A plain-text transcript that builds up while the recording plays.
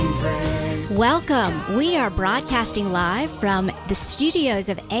Welcome. We are broadcasting live from the studios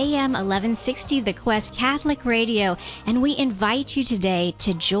of AM 1160, the Quest Catholic Radio, and we invite you today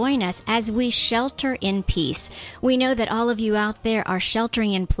to join us as we shelter in peace. We know that all of you out there are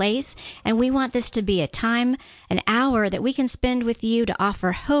sheltering in place, and we want this to be a time, an hour that we can spend with you to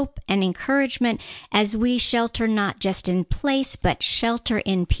offer hope and encouragement as we shelter not just in place, but shelter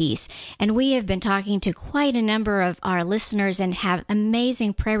in peace. And we have been talking to quite a number of our listeners and have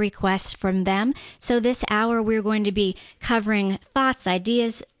amazing prayer requests from them. So this hour, we're going to be covering thoughts,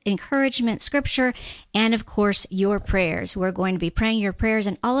 ideas, encouragement, scripture, and of course, your prayers. We're going to be praying your prayers,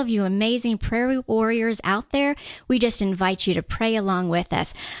 and all of you amazing prayer warriors out there, we just invite you to pray along with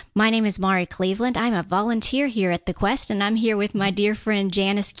us. My name is Mari Cleveland. I'm a volunteer here at the Quest, and I'm here with my dear friend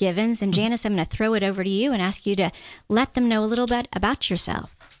Janice Givens. And Janice, I'm going to throw it over to you and ask you to let them know a little bit about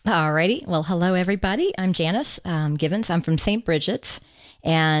yourself. Alrighty. Well, hello, everybody. I'm Janice Givens. I'm from St. Bridget's,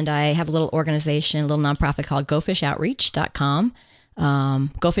 and I have a little organization, a little nonprofit called GoFishOutreach.com.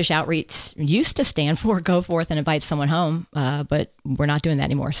 Go Fish Outreach used to stand for Go Forth and Invite Someone Home, but we're not doing that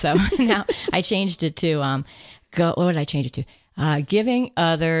anymore. So now I changed it to what did I change it to? Giving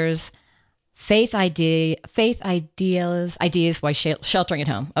others ideas while sheltering at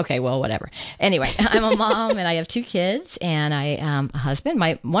home. Okay, well, whatever. Anyway, I'm a mom and I have 2 kids and I am a husband.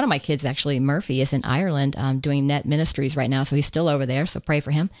 One of my kids, actually, Murphy, is in Ireland doing Net Ministries right now, so he's still over there, so pray for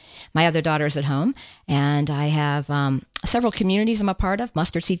him. My other daughter is at home, and I have several communities I'm a part of,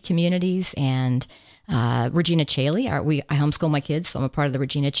 Mustard Seed Communities and Regina Chaley. I homeschool my kids, so I'm a part of the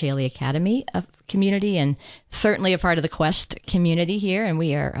Regina Chaley Academy of community and certainly a part of the Quest community here. And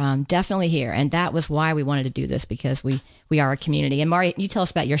we are definitely here. And that was why we wanted to do this, because we are a community. And Mari, you tell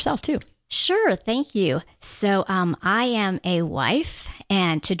us about yourself too. Sure. Thank you. So I am a wife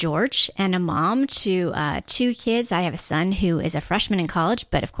and to George and a mom to 2 kids. I have a son who is a freshman in college,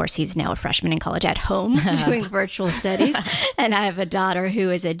 but of course he's now a freshman in college at home doing virtual studies. And I have a daughter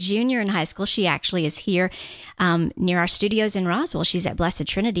who is a junior in high school. She actually is here near our studios in Roswell. She's at Blessed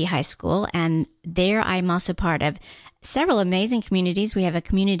Trinity High School. And there I'm also part of several amazing communities. We have a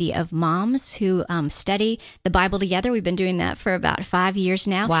community of moms who study the Bible together. We've been doing that for about 5 years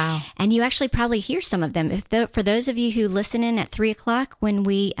now. Wow. And you actually probably hear some of them. For those of you who listen in at 3 o'clock when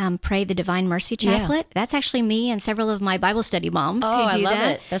we pray the Divine Mercy Chaplet, that's actually me and several of my Bible study moms who do I love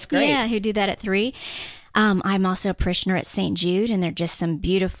that. it. That's great. Yeah, who do that at 3. I'm also a parishioner at St. Jude, and they're just some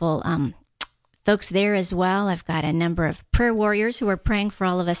beautiful folks there as well. I've got a number of prayer warriors who are praying for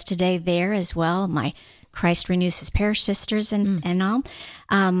all of us today there as well. My Christ Renews His Parish sisters and all.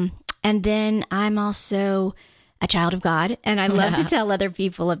 And then I'm also a child of God, and I love to tell other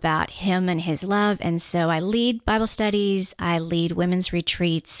people about Him and His love. And so I lead Bible studies, I lead women's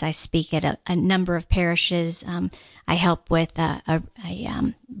retreats, I speak at a number of parishes. I help with a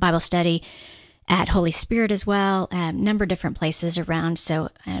Bible study at Holy Spirit as well, a number of different places around. So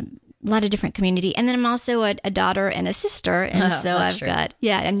a lot of different community. And then I'm also a daughter and a sister. And so I've got,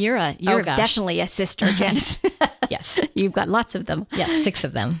 and you're definitely a sister, Janice. Yes. You've got lots of them. Yes, 6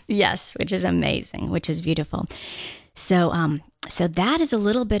 of them. Yes, which is amazing, which is beautiful. So, so that is a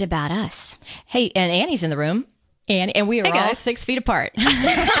little bit about us. Hey, and Annie's in the room. And we are all 6 feet apart.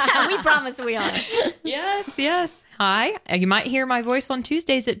 We promise we are. Yes. Hi. You might hear my voice on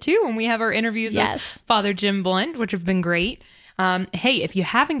Tuesdays at 2 when we have our interviews with Father Jim Blend, which have been great. Hey, if you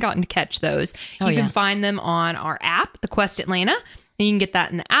haven't gotten to catch those, you can find them on our app, the Quest Atlanta. And you can get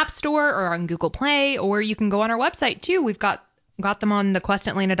that in the App Store or on Google Play, or you can go on our website too. We've got them on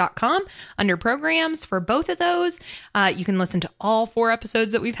thequestatlanta.com under programs for both of those. You can listen to all 4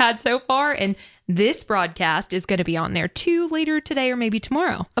 episodes that we've had so far. And this broadcast is going to be on there too later today or maybe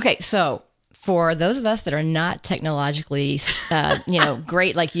tomorrow. Okay, so for those of us that are not technologically,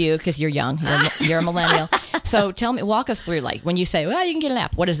 great like you, because you're young, you're a millennial. So walk us through, like, when you say, well, you can get an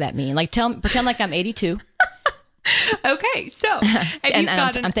app, what does that mean? Like, pretend like I'm 82. Okay, so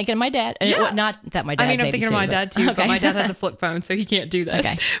I'm thinking of my dad. Yeah. Not that my dad's 82. I'm thinking of my dad too, but my dad has a flip phone, so he can't do this.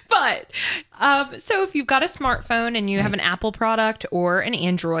 Okay. But so if you've got a smartphone and you have an Apple product or an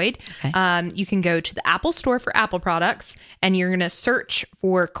Android, you can go to the Apple Store for Apple products, and you're going to search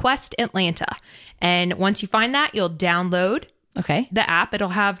for Quest Atlanta. And once you find that, you'll download the app.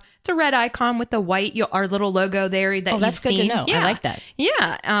 It's a red icon with the white, our little logo there that that's good to know. Yeah. I like that.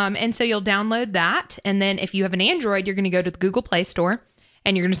 Yeah. And so you'll download that. And then if you have an Android, you're going to go to the Google Play Store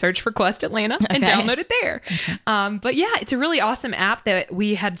and you're going to search for Quest Atlanta and download it there. Okay. But yeah, it's a really awesome app that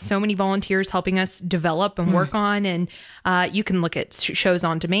we had so many volunteers helping us develop and work on. And you can look at shows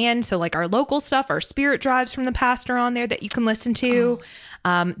on demand. So like our local stuff, our spirit drives from the past are on there that you can listen to.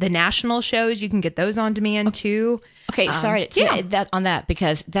 The national shows, you can get those on demand too. Okay, sorry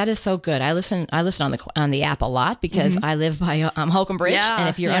because that is so good. I listen on the app a lot because I live by Holcomb Bridge, and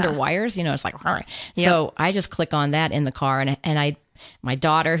if you're under wires, it's like, so I just click on that in the car, and my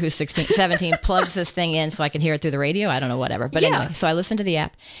daughter, who's 17, plugs this thing in so I can hear it through the radio. I don't know, whatever. But anyway, so I listen to the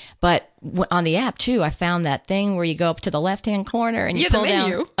app. But on the app, too, I found that thing where you go up to the left-hand corner and you pull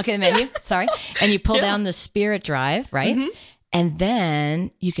down. Okay, the menu. Sorry. And you pull down the spirit drive, right? Mm-hmm. And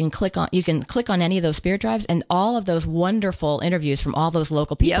then you can click on any of those spirit drives, and all of those wonderful interviews from all those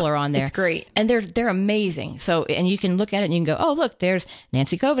local people are on there. It's great. And they're amazing. So, and you can look at it and you can go, oh, look, there's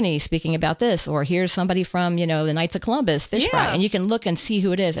Nancy Coveney speaking about this, or here's somebody from, the Knights of Columbus, Fish Fry. And you can look and see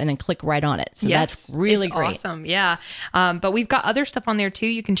who it is and then click right on it. So that's really great. Awesome. Yeah. But we've got other stuff on there too.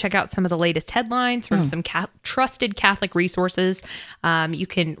 You can check out some of the latest headlines from some trusted Catholic resources. You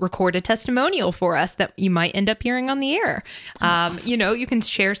can record a testimonial for us that you might end up hearing on the air. You can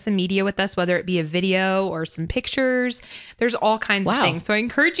share some media with us, whether it be a video or some pictures. There's all kinds of things. So I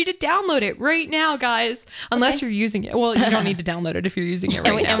encourage you to download it right now, guys, unless you're using it. Well, you don't need to download it if you're using it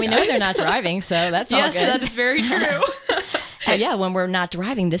right now. And we know they're not driving, so that's all good. Yes, that is very true. So when we're not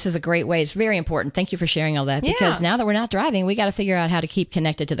driving, this is a great way. It's very important. Thank you for sharing all that, because now that we're not driving, we got to figure out how to keep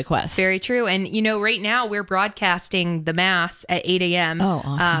connected to the Quest. Very true. And, right now we're broadcasting the Mass at 8 a.m. Oh,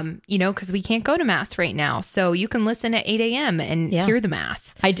 awesome. Because we can't go to Mass right now. So you can listen at 8 a.m. and hear the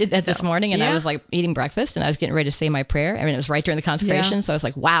Mass. I did that this morning, and I was like eating breakfast, and I was getting ready to say my prayer. I mean, it was right during the consecration. Yeah. So I was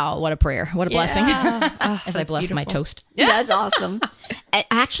like, wow, what a prayer. What a blessing. As I bless my toast. Yeah. That's awesome.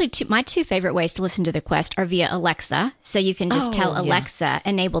 Actually, my two favorite ways to listen to the Quest are via Alexa. So you can just tell Alexa,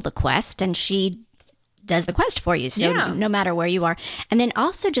 enable the Quest, and she does the Quest for you. So no matter where you are. And then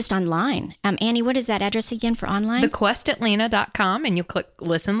also just online. Annie, what is that address again for online? thequestatlanta.com, and you'll click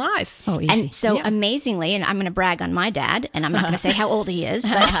listen live. Oh, easy. And so amazingly, and I'm going to brag on my dad, and I'm not going to say how old he is,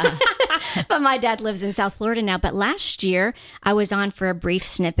 but my dad lives in South Florida now. But last year, I was on for a brief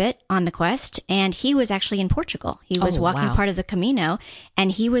snippet on the Quest, and he was actually in Portugal. He was walking part of the Camino, and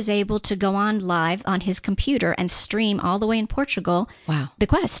he was able to go on live on his computer and stream all the way in Portugal the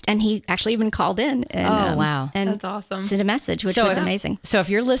Quest. And he actually even called in. And, and that's awesome. Sent a message, which was amazing. So if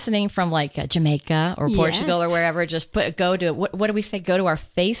you're listening from like Jamaica or Portugal or wherever, just go to, what do we say? Go to our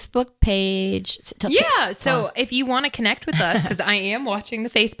Facebook page. So if you want to connect with us, because I am watching the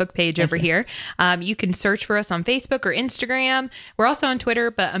Facebook page over here, you can search for us on Facebook or Instagram. We're also on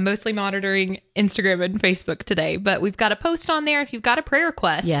Twitter, but I'm mostly monitoring Instagram and Facebook today. But we've got a post on there. If you've got a prayer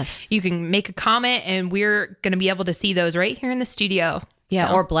request, you can make a comment, and we're going to be able to see those right here in the studio.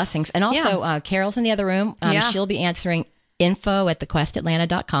 Yeah, or blessings. And also, Carol's in the other room. She'll be answering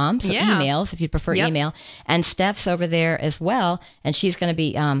info@thequestatlanta.com. So emails, if you prefer email. And Steph's over there as well. And she's going to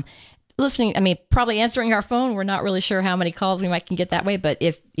be listening. I mean, probably answering our phone. We're not really sure how many calls we can get that way. But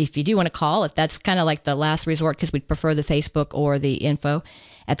if you do want to call, if that's kind of like the last resort, because we'd prefer the Facebook or the info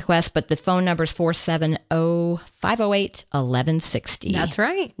at the Quest. But the phone number is 470-508-1160. That's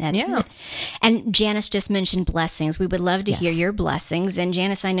right. That's it. And Janice just mentioned blessings. We would love to hear your blessings. And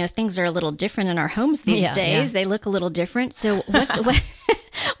Janice, I know things are a little different in our homes these days. Yeah. They look a little different. So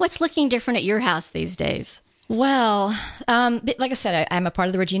what's looking different at your house these days? Well, like I said, I'm a part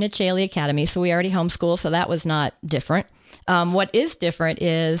of the Regina Caeli Academy, so we already homeschool, so that was not different. What is different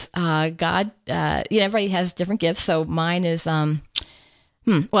is God, everybody has different gifts, so mine is, my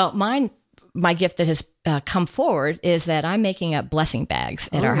gift that has come forward is that I'm making up blessing bags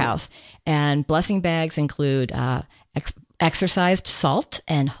at our house, and blessing bags include exorcised salt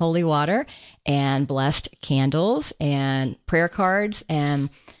and holy water and blessed candles and prayer cards.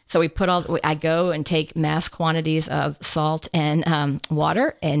 And so I go and take mass quantities of salt and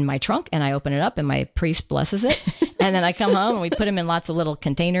water in my trunk, and I open it up, and my priest blesses it. And then I come home, and we put them in lots of little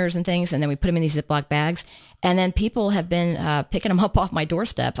containers and things, and then we put them in these Ziploc bags. And then people have been picking them up off my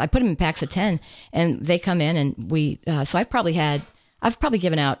doorsteps. I put them in packs of 10, and they come in, and so I've probably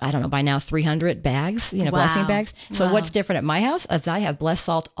given out, I don't know, by now 300 bags, blessing bags. So what's different at my house is I have blessed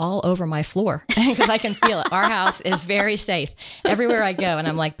salt all over my floor because I can feel it. Our house is very safe everywhere I go. And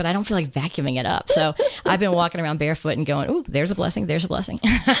I'm like, but I don't feel like vacuuming it up. So I've been walking around barefoot and going, ooh, there's a blessing. There's a blessing.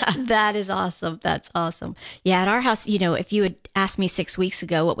 That is awesome. That's awesome. Yeah. At our house, if you had asked me 6 weeks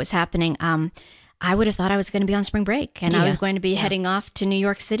ago what was happening, I would have thought I was going to be on spring break, and I was going to be heading off to New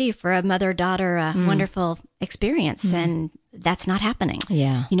York City for a mother-daughter wonderful experience, and that's not happening.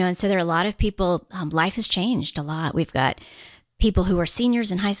 Yeah. And so there are a lot of people, life has changed a lot. We've got people who are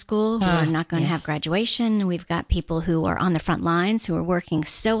seniors in high school who are not going to have graduation. We've got people who are on the front lines who are working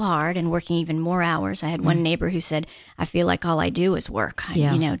so hard and working even more hours. I had one neighbor who said, I feel like all I do is work,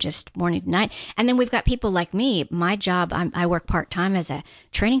 just morning to night. And then we've got people like me. My job, I work part-time as a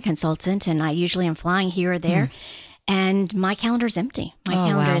training consultant, and I usually am flying here or there. And my calendar's empty. My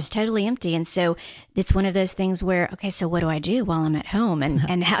calendar is totally empty. And so it's one of those things where, okay, so what do I do while I'm at home?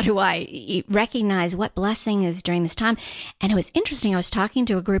 And how do I recognize what blessing is during this time? And it was interesting. I was talking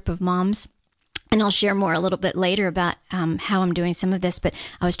to a group of moms, and I'll share more a little bit later about how I'm doing some of this. But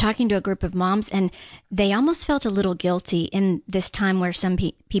I was talking to a group of moms, and they almost felt a little guilty in this time where some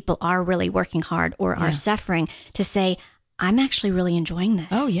people are really working hard or are suffering, to say, I'm actually really enjoying this.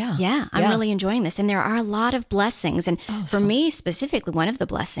 Oh, yeah. Yeah, I'm really enjoying this. And there are a lot of blessings. And for me specifically, one of the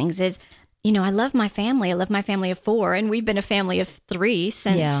blessings is, I love my family. I love my family of 4. And we've been a family of 3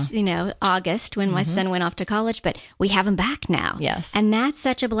 since, August when my son went off to college. But we have him back now. Yes. And that's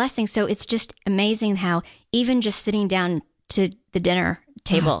such a blessing. So it's just amazing how even just sitting down to the dinner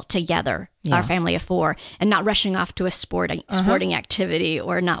table together, our family of 4, and not rushing off to a sporting activity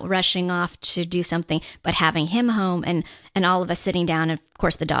or not rushing off to do something, but having him home and all of us sitting down, and of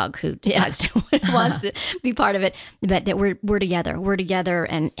course the dog who decides to wants to be part of it, but that we're together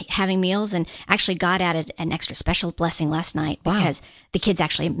and having meals. And actually God added an extra special blessing last night because the kids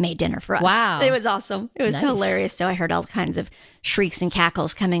actually made dinner for us. Wow. It was awesome. It was hilarious. So I heard all kinds of shrieks and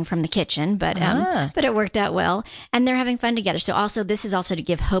cackles coming from the kitchen, but it worked out well, and they're having fun together. So also, this is also to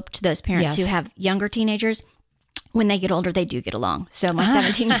give hope to those parents who have younger teenagers. When they get older, they do get along. So my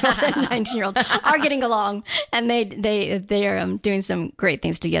 17-year-old and 19-year-old are getting along, and they are doing some great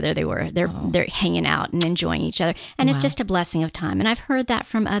things together. They're hanging out and enjoying each other, and it's just a blessing of time. And I've heard that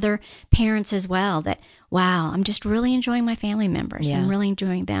from other parents as well. That I'm just really enjoying my family members. I'm really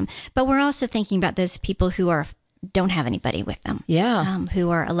enjoying them. But we're also thinking about those people who don't have anybody with them. Who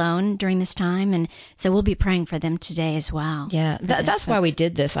are alone during this time, and so we'll be praying for them today as well. Yeah, that's why we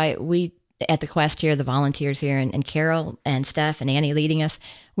did this. We at the Quest here, the volunteers here, and Carol and Steph and Annie leading us,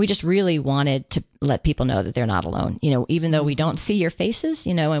 we just really wanted to let people know that they're not alone. Even though we don't see your faces,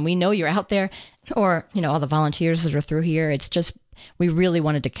 and we know you're out there, or, all the volunteers that are through here, it's just, we really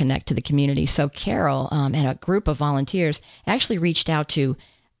wanted to connect to the community. So Carol and a group of volunteers actually reached out to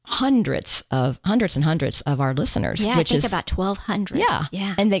hundreds and hundreds of our listeners. Yeah, which I think about 1,200.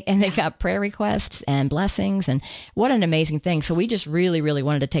 Yeah. And they got prayer requests and blessings, and what an amazing thing. So we just really, really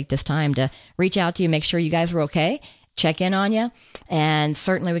wanted to take this time to reach out to you, make sure you guys were okay, check in on you. And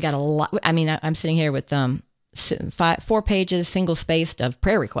certainly we got a lot. I mean, I'm sitting here with 4 pages, single spaced of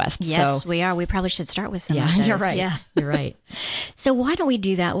prayer requests. Yes, we are. We probably should start with some of those. You're right. Yeah, you're right. So why don't we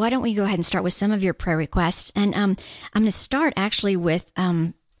do that? Why don't we go ahead and start with some of your prayer requests? And I'm going to start actually with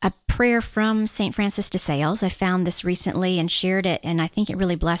a prayer from St. Francis de Sales. I found this recently and shared it, and I think it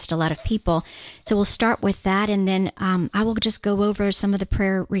really blessed a lot of people. So we'll start with that, and then I will just go over some of the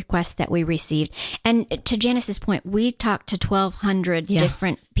prayer requests that we received. And to Janice's point, we talked to 1,200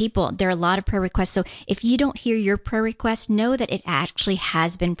 different people. There are a lot of prayer requests. So if you don't hear your prayer request, know that it actually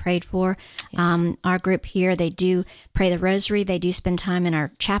has been prayed for. Yes. Our group here, they do pray the rosary. They do spend time in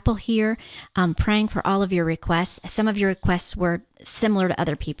our chapel here praying for all of your requests. Some of your requests were similar to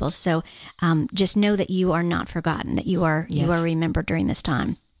other people's. So just know that you are not forgotten, that you are remembered during this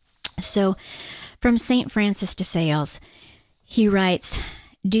time. So from St. Francis de Sales, he writes,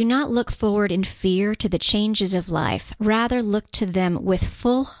 "Do not look forward in fear to the changes of life. Rather look to them with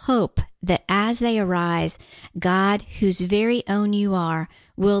full hope that as they arise, God, whose very own you are,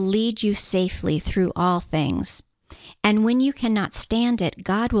 will lead you safely through all things. And when you cannot stand it,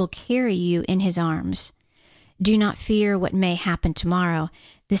 God will carry you in his arms. Do not fear what may happen tomorrow.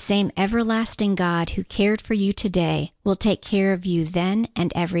 The same everlasting God who cared for you today will take care of you then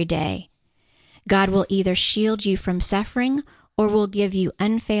and every day. God will either shield you from suffering or will give you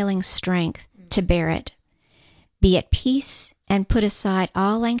unfailing strength to bear it. Be at peace and put aside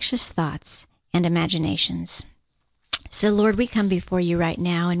all anxious thoughts and imaginations." So, Lord, we come before you right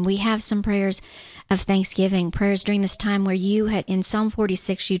now, and we have some prayers of thanksgiving, prayers during this time where you had, in Psalm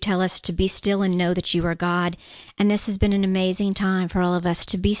 46, you tell us to be still and know that you are God. And this has been an amazing time for all of us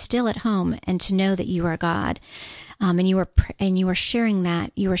to be still at home and to know that you are God. And you are sharing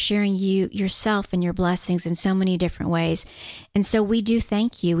that. You are sharing yourself and your blessings in so many different ways. And so we do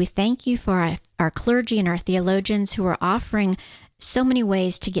thank you. We thank you for our clergy and our theologians who are offering so many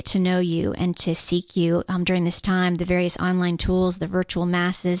ways to get to know you and to seek you during this time, the various online tools, the virtual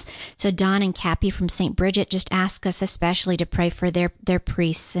masses. So Don and Cappy from St. Bridget just ask us especially to pray for their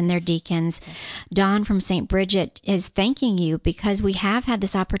priests and their deacons. Don from St. Bridget is thanking you because we have had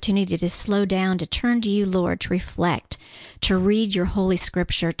this opportunity to slow down, to turn to you, Lord, to reflect, to read your Holy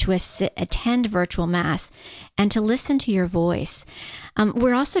Scripture, to attend virtual Mass, and to listen to your voice.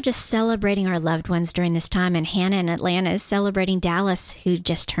 We're also just celebrating our loved ones during this time, and Hannah in Atlanta is celebrating Dallas, who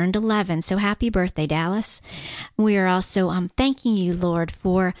just turned 11. So happy birthday, Dallas. We are also thanking you, Lord,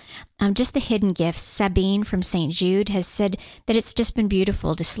 for just the hidden gifts. Sabine from St. Jude has said that it's just been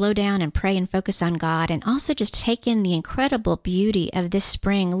beautiful to slow down and pray and focus on God, and also just take in the incredible beauty of this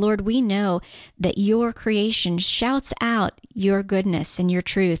spring. Lord, we know that your creation shouts out your goodness and your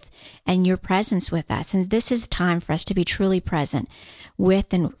truth and your presence with us. And this is time for us to be truly present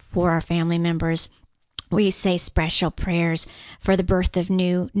with and for our family members. We say special prayers for the birth of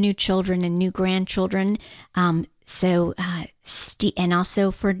new children and new grandchildren. And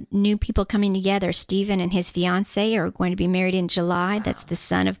also for new people coming together. Stephen and his fiance are going to be married in July. That's the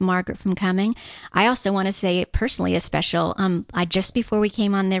son of Margaret from Cumming. I also want to say personally a special, just before we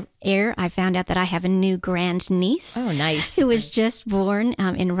came on the air, I found out that I have a new grandniece. Oh, nice. Who was just born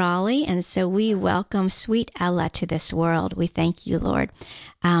in Raleigh. And so we welcome sweet Ella to this world. We thank you, Lord.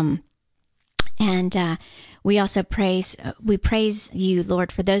 We also praise you,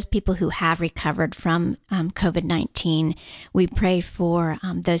 Lord, for those people who have recovered from COVID-19. We pray for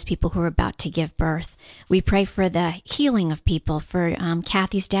those people who are about to give birth. We pray for the healing of people, for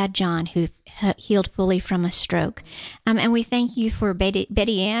Kathy's dad, John, who healed fully from a stroke. And we thank you for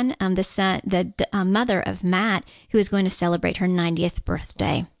Betty Ann, the mother of Matt, who is going to celebrate her 90th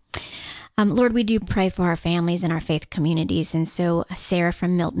birthday. Lord, we do pray for our families and our faith communities. And so Sarah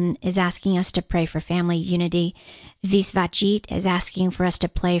from Milton is asking us to pray for family unity. Visvajit is asking for us to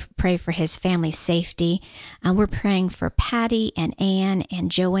pray for his family's safety. We're praying for Patty and Anne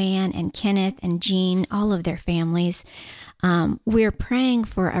and Joanne and Kenneth and Jean, all of their families. We're praying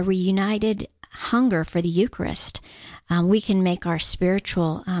for a reunited hunger for the Eucharist. We can make our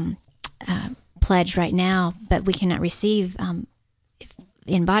spiritual pledge right now, but we cannot receive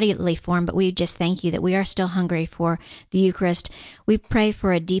in bodily form, but we just thank you that we are still hungry for the Eucharist. We pray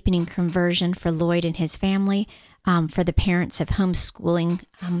for a deepening conversion for Lloyd and his family, for the parents of homeschooling,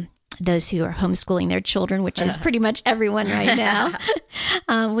 those who are homeschooling their children, which is pretty much everyone right now.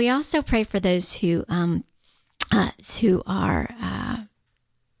 We also pray for those who are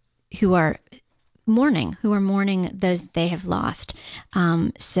mourning those they have lost.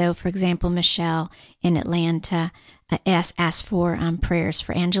 So, for example, Michelle in Atlanta asked for prayers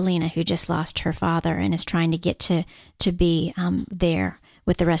for Angelina, who just lost her father and is trying to get to be there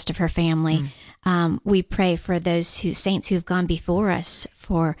with the rest of her family. We pray for those saints who've gone before us,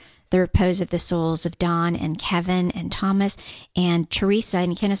 for the repose of the souls of Don and Kevin and Thomas. And Teresa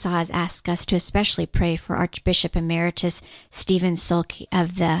in Kennesaw has asked us to especially pray for Archbishop Emeritus Stephen Sulky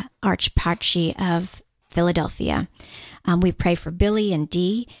of the Archparchy of Philadelphia. We pray for Billy and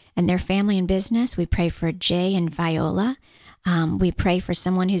Dee and their family and business. We pray for Jay and Viola. We pray for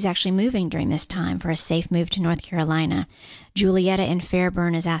someone who's actually moving during this time for a safe move to North Carolina. Julietta in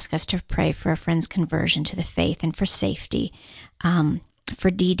Fairburn has asked us to pray for a friend's conversion to the faith and for safety. For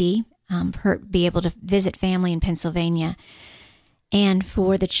Dee Dee, be able to visit family in Pennsylvania. And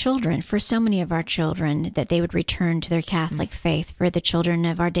for the children, for so many of our children, that they would return to their Catholic faith. For the children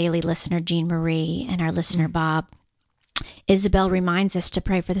of our daily listener, Jean Marie, and our listener, Bob. Isabel reminds us to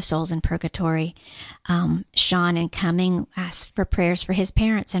pray for the souls in purgatory. Sean in Cumming asks for prayers for his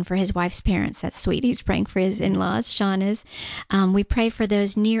parents and for his wife's parents. That's sweet. He's praying for his in-laws, Sean is. We pray for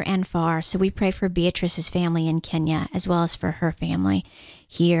those near and far. So we pray for Beatrice's family in Kenya, as well as for her family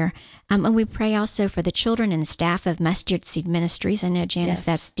here. And we pray also for the children and staff of Mustard Seed Ministries. I know, Janice,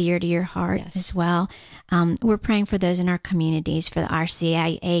 that's dear to your heart as well. We're praying for those in our communities, for the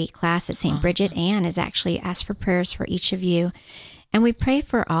RCIA class at St. Bridget. Anne has actually asked for prayers for each of you. And we pray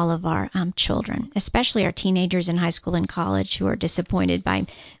for all of our children, especially our teenagers in high school and college who are disappointed by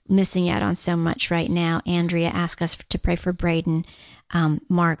missing out on so much right now. Andrea asked us to pray for Braden.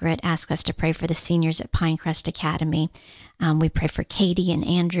 Margaret asked us to pray for the seniors at Pinecrest Academy. We pray for Katie and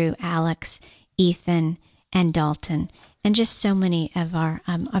Andrew, Alex, Ethan, and Dalton, and just so many of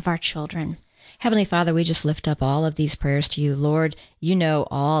our children. Heavenly Father, we just lift up all of these prayers to you. Lord, you know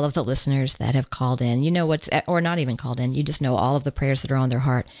all of the listeners that have called in. You know or not even called in. You just know all of the prayers that are on their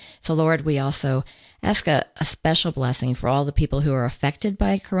heart. So, Lord, we also ask a special blessing for all the people who are affected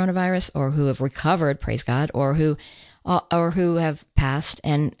by coronavirus or who have recovered, praise God, or who or who have passed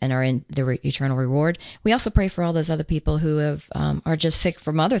and are in the eternal reward. We also pray for all those other people who have are just sick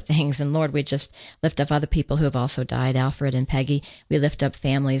from other things. And Lord, we just lift up other people who have also died, Alfred and Peggy. We lift up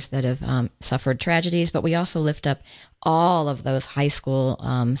families that have suffered tragedies, but we also lift up all of those high school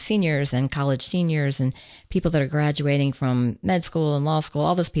seniors and college seniors and people that are graduating from med school and law school,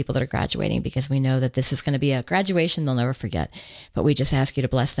 all those people that are graduating, because we know that this is going to be a graduation they'll never forget. But we just ask you to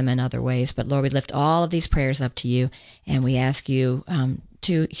bless them in other ways. But Lord, we lift all of these prayers up to you, and we ask you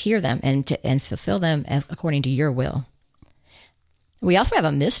to hear them and fulfill them according to your will. We also have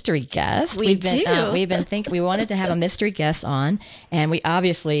a mystery guest. We've been thinking we wanted to have a mystery guest on, and we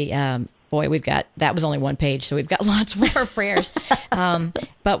obviously, that was only one page, so we've got lots more prayers.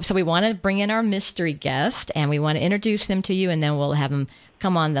 But so we want to bring in our mystery guest, and we want to introduce him to you, and then we'll have him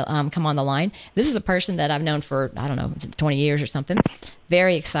come on the line. This is a person that I've known for 20 years or something.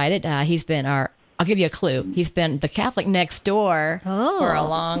 Very excited. I'll give you a clue. He's been the Catholic next door for a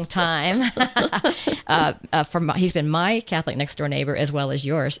long time. He's been my Catholic next door neighbor as well as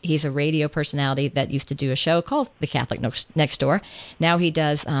yours. He's a radio personality that used to do a show called The Catholic Next Door. Now he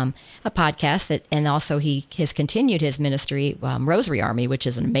does a podcast, and also he has continued his ministry, Rosary Army, which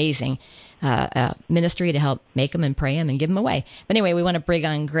is an amazing ministry to help make them and pray them and give them away. But anyway, we want to bring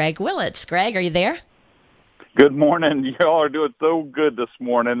on Greg Willets. Greg, are you there? Good morning. Y'all are doing so good this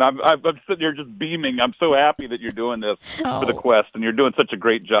morning. I'm sitting here just beaming. I'm so happy that you're doing this for the Quest, and you're doing such a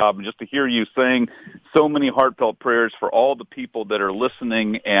great job. And just to hear you saying so many heartfelt prayers for all the people that are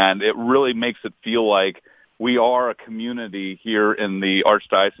listening, and it really makes it feel like we are a community here in the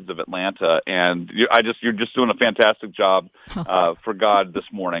Archdiocese of Atlanta, and you're just doing a fantastic job for God this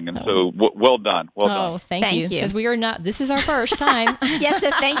morning, and so well done. Well done. Thank you. Because we are not. This is our first time. Yes, so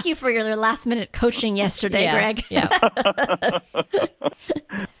thank you for your last minute coaching yesterday, Greg. Yeah.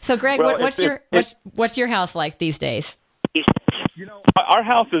 So, Greg, what's your house like these days? Our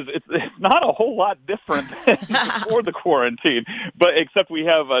house it's not a whole lot different before the quarantine, but except we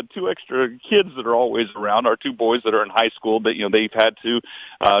have 2 extra kids that are always around. Our 2 boys that are in high school, but they've had to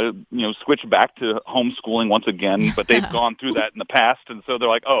switch back to homeschooling once again, but they've gone through that in the past, and so they're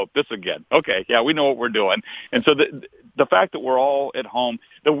like, oh, this again. Okay, yeah, we know what we're doing. And so the fact that we're all at home,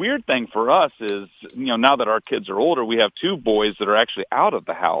 the weird thing for us is, now that our kids are older, we have 2 boys that are actually out of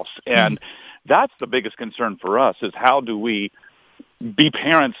the house, and that's the biggest concern for us, is how do we be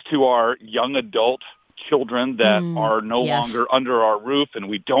parents to our young adult children that are no longer under our roof, and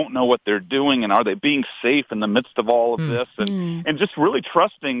we don't know what they're doing, and are they being safe in the midst of all of this, and just really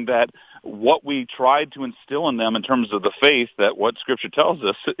trusting that what we tried to instill in them in terms of the faith, that what Scripture tells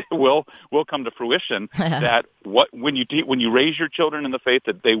us will come to fruition. That when you raise your children in the faith,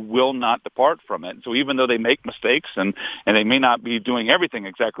 that they will not depart from it. So even though they make mistakes and they may not be doing everything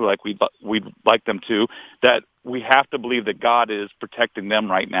exactly like we'd like them to, that we have to believe that God is protecting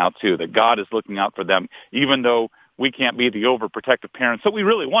them right now too. That God is looking out for them, even though we can't be the overprotective parents that we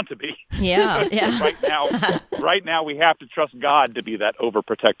really want to be. Yeah. Right now, we have to trust God to be that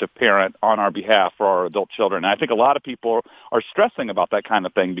overprotective parent on our behalf for our adult children. And I think a lot of people are stressing about that kind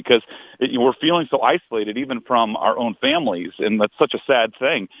of thing because we're feeling so isolated even from our own families, and that's such a sad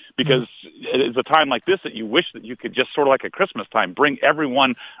thing because it's a time like this that you wish that you could just sort of like at Christmas time, bring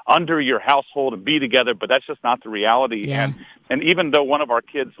everyone under your household and be together, but that's just not the reality. Yeah. And even though one of our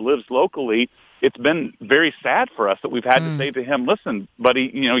kids lives locally, it's been very sad for us that we've had to say to him, listen,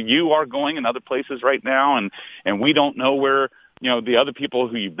 buddy, you are going in other places right now, and we don't know where, the other people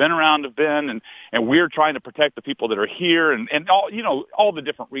who you've been around have been, and we're trying to protect the people that are here, and all the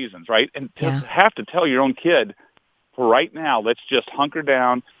different reasons, right? And to have to tell your own kid, for right now, let's just hunker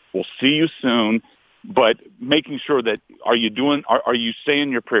down, we'll see you soon, but making sure that are you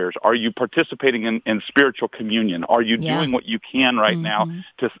saying your prayers? Are you participating in spiritual communion? Are you doing what you can right now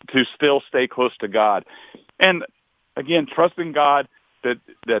to still stay close to God? And again, trusting God that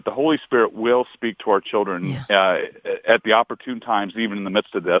the Holy Spirit will speak to our children at the opportune times, even in the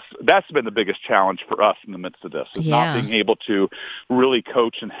midst of this. That's been the biggest challenge for us in the midst of this, is not being able to really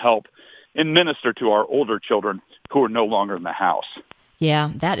coach and help and minister to our older children who are no longer in the house.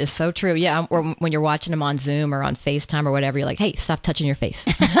 Yeah, that is so true. Yeah, or when you're watching them on Zoom or on FaceTime or whatever, you're like, hey, stop touching your face.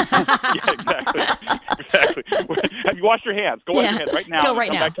 Exactly. Have you washed your hands? Go wash your hands right now. Go right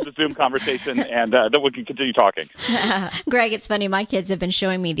come now. Back to the Zoom conversation, and then we can continue talking. Greg, it's funny. My kids have been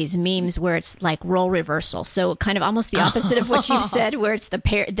showing me these memes where it's like role reversal. So kind of almost the opposite of what you've said, where it's the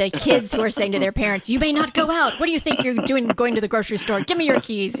kids who are saying to their parents, you may not go out. What do you think you're doing going to the grocery store? Give me your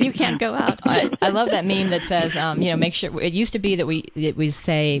keys. You can't go out. I love that meme that says, make sure. It used to be that it was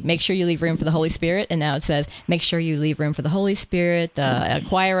say, make sure you leave room for the Holy Spirit. And now it says, make sure you leave room for the Holy Spirit, the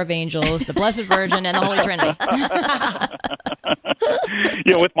choir of angels, the Blessed Virgin, and the Holy Trinity.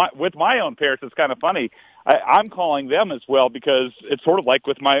 With my own parents, it's kind of funny. I'm calling them as well because it's sort of like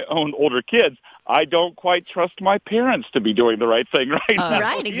with my own older kids. I don't quite trust my parents to be doing the right thing now.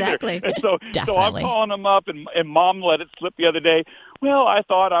 Right, exactly. And so I'm calling them up, and Mom let it slip the other day. Well, I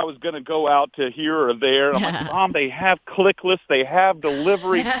thought I was going to go out to here or there. And I'm like, Mom, they have click lists, they have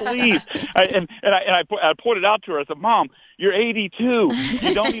delivery, please. I pointed out to her. I said, Mom, you're 82.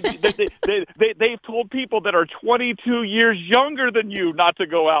 You don't even. They've told people that are 22 years younger than you not to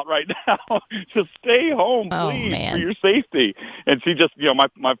go out right now. Just stay home, please, for your safety. And she just,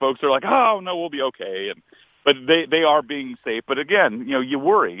 my folks are like, oh no, we'll be okay. But they are being safe. But again, you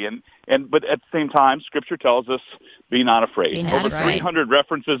worry. But at the same time, Scripture tells us, be not afraid. Over 300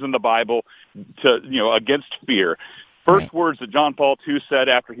 references in the Bible to, against fear. First words that John Paul II said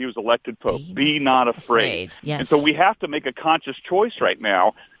after he was elected Pope, be not afraid. Yes. And so we have to make a conscious choice right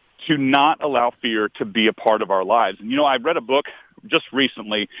now to not allow fear to be a part of our lives. And, I read a book just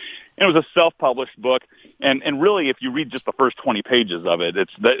recently, and it was a self-published book. And really, if you read just the first 20 pages of it,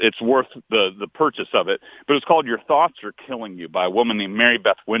 it's worth the purchase of it. But it's called Your Thoughts Are Killing You by a woman named Mary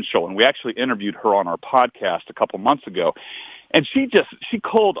Beth Winchell. And we actually interviewed her on our podcast a couple months ago. And she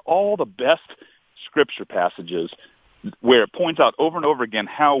culled all the best Scripture passages where it points out over and over again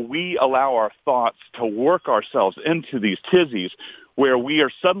how we allow our thoughts to work ourselves into these tizzies where we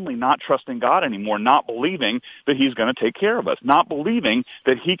are suddenly not trusting God anymore, not believing that He's going to take care of us, not believing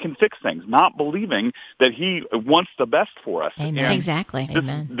that He can fix things, not believing that He wants the best for us. Amen. And exactly.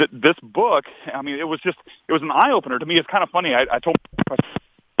 Amen. This book, it was an eye-opener to me. It's kind of funny. I told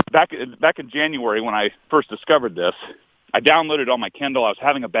back in January when I first discovered this, I downloaded it on my Kindle. I was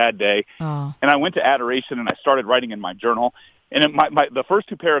having a bad day, and I went to adoration, and I started writing in my journal. And the first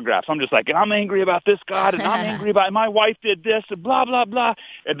two paragraphs, I'm just like, and I'm angry about this, God, and I'm angry about my wife did this, and blah, blah, blah.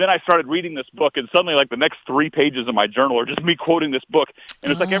 And then I started reading this book, and suddenly, the next 3 pages of my journal are just me quoting this book,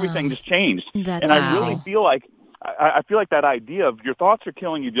 and it's like everything just changed. I really feel like that idea of your thoughts are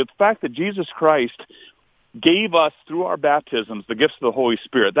killing you, the fact that Jesus Christ gave us, through our baptisms, the gifts of the Holy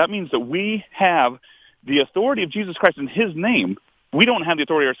Spirit, that means that we have the authority of Jesus Christ in His name. We don't have the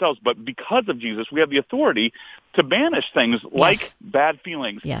authority ourselves, but because of Jesus, we have the authority to banish things like bad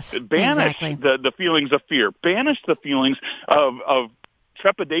feelings, banish the feelings of fear, banish the feelings of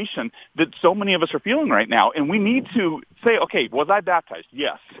trepidation that so many of us are feeling right now. And we need to say, okay, was I baptized?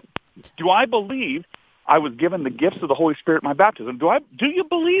 Yes. Do I believe I was given the gifts of the Holy Spirit in my baptism? Do you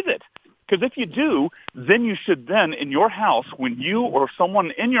believe it? Because if you do, then you should in your house, when you or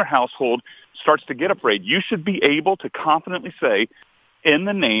someone in your household starts to get afraid, you should be able to confidently say, in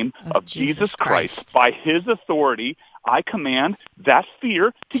the name of Jesus Christ, by His authority, I command that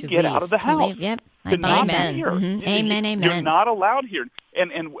fear to get out of the house. To not be here. Mm-hmm. Amen. You're not allowed here.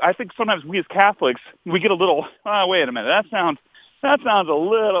 And I think sometimes we as Catholics, we get a little, wait a minute, that sounds a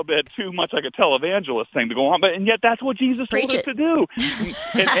little bit too much like a televangelist thing to go on, and yet that's what Jesus told us to do.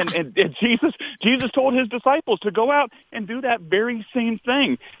 and Jesus told His disciples to go out and do that very same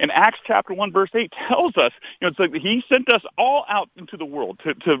thing. And Acts chapter 1 verse 8 tells us, it's like He sent us all out into the world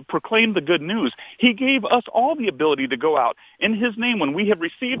to proclaim the good news. He gave us all the ability to go out in His name when we have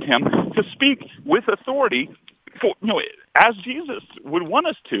received Him to speak with authority. As Jesus would want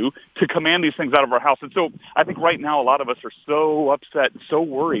us to command these things out of our house. And so I think right now a lot of us are so upset and so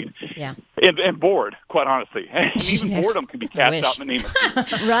worried and bored, quite honestly. And even boredom can be cast out in the name of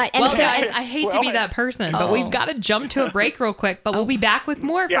Jesus. Right. And so I hate to be that person, but we've got to jump to a break real quick. But we'll be back with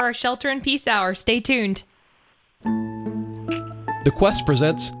more for our Shelter in Peace Hour. Stay tuned. The Quest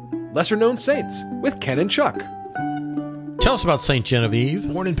presents Lesser Known Saints with Ken and Chuck. Tell us about Saint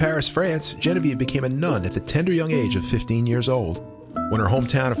Genevieve. Born in Paris, France, Genevieve became a nun at the tender young age of 15 years old. When her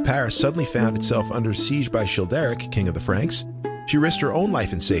hometown of Paris suddenly found itself under siege by Childeric, king of the Franks, she risked her own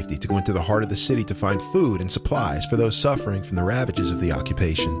life and safety to go into the heart of the city to find food and supplies for those suffering from the ravages of the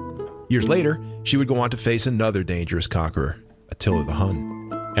occupation. Years later, she would go on to face another dangerous conqueror, Attila the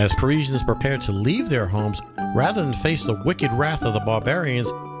Hun. As Parisians prepared to leave their homes rather than face the wicked wrath of the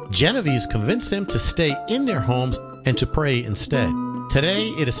barbarians, Genevieve convinced them to stay in their homes and to pray instead. Today,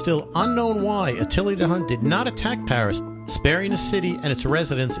 it is still unknown why Attila the Hun did not attack Paris, sparing the city and its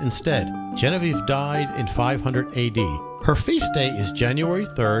residents instead. Genevieve died in 500 AD. Her feast day is January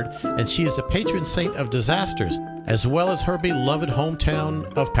 3rd, and she is the patron saint of disasters, as well as her beloved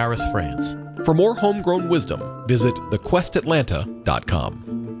hometown of Paris, France. For more homegrown wisdom, visit thequestatlanta.com.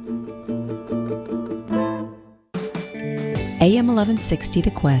 AM 1160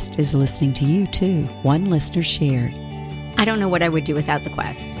 The Quest is listening to you too. One listener shared. I don't know what I would do without the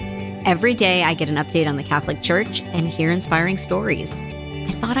Quest. Every day I get an update on the Catholic Church and hear inspiring stories.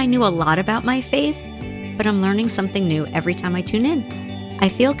 I thought I knew a lot about my faith, but I'm learning something new every time I tune in. I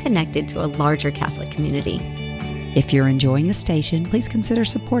feel connected to a larger Catholic community. If you're enjoying the station, please consider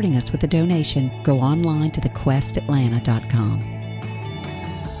supporting us with a donation. Go online to thequestatlanta.com.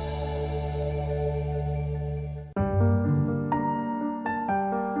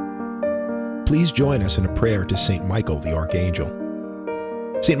 Please join us in a prayer to St. Michael the Archangel.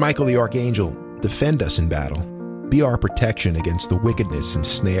 St. Michael the Archangel, defend us in battle. Be our protection against the wickedness and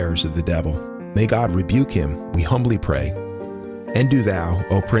snares of the devil. May God rebuke him, we humbly pray. And do thou,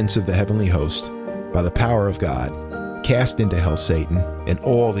 O Prince of the heavenly host, by the power of God, cast into hell Satan and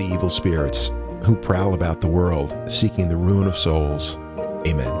all the evil spirits who prowl about the world, seeking the ruin of souls.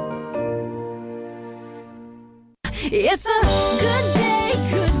 Amen. It's a good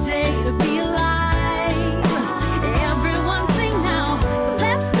day to be alive. Everyone sing now, so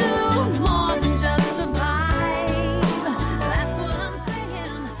let's do more than just survive. That's what I'm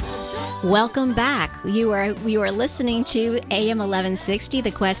saying. Welcome back. You are listening to AM 1160,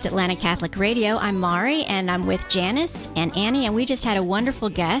 the Quest Atlanta Catholic Radio. I'm Mari, and I'm with Janice and Annie, and we just had a wonderful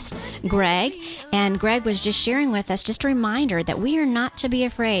guest, Greg. And Greg was just sharing with us just a reminder that we are not to be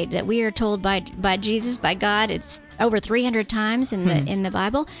afraid, that we are told by Jesus, by God, it's over 300 times in the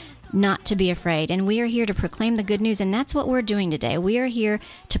Bible, not to be afraid. And we are here to proclaim the good news, and that's what we're doing today. We are here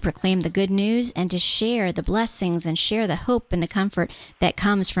to proclaim the good news and to share the blessings and share the hope and the comfort that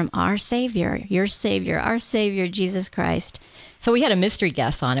comes from our Savior, your Savior, our Savior, Jesus Christ. So we had a mystery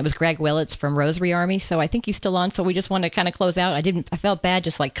guest on. It was Greg Willets from Rosary Army. So I think he's still on. So we just wanted to kind of close out. I felt bad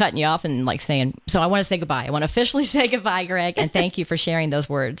just like cutting you off and like saying, so I want to say goodbye. I want to officially say goodbye, Greg. And thank you for sharing those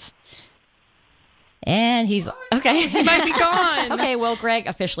words. And he's okay. He might be gone. Okay, well, Greg,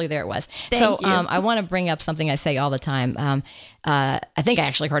 officially there it was. Thank you. I want to bring up something I say all the time. I think I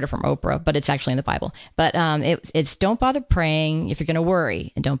actually heard it from Oprah, but it's actually in the Bible. But it's don't bother praying if you're going to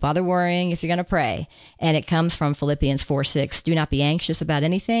worry, and don't bother worrying if you're going to pray. And it comes from Philippians 4:6. Do not be anxious about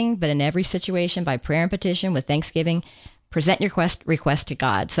anything, but in every situation, by prayer and petition with thanksgiving, present your request to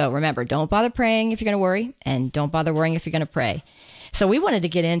God. So remember, don't bother praying if you're going to worry, and don't bother worrying if you're going to pray. So we wanted to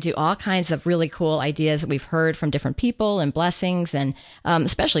get into all kinds of really cool ideas that we've heard from different people and blessings, and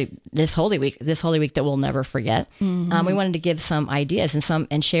especially this Holy Week that we'll never forget. Mm-hmm. We wanted to give some ideas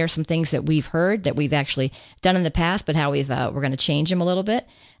and share some things that we've heard that we've actually done in the past, but how we're going to change them a little bit.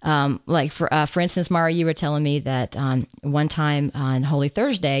 Like for instance, Mara, you were telling me that one time on Holy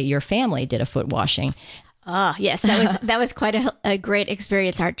Thursday, your family did a foot washing. Ah, yes, that was quite a great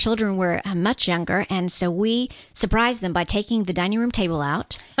experience. Our children were much younger, and so we surprised them by taking the dining room table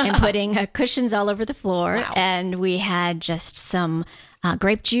out and putting cushions all over the floor. Wow. And we had just some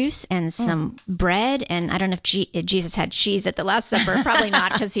grape juice and some bread. And I don't know if Jesus had cheese at the Last Supper. Probably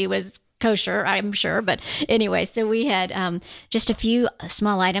not, because he was kosher, I'm sure. But anyway, so we had just a few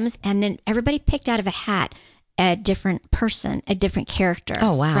small items, and then everybody picked out of a hat a different person, a different character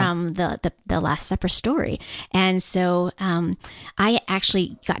from the Last Supper story. And so I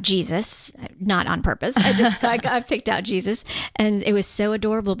actually got Jesus, not on purpose. I picked out Jesus, and it was so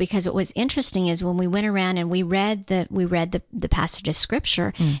adorable, because what was interesting is when we went around and we read the passage of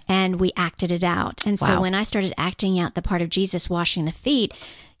Scripture and we acted it out. And so when I started acting out the part of Jesus washing the feet,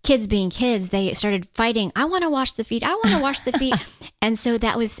 kids being kids, they started fighting. I want to wash the feet. I want to wash the feet. And so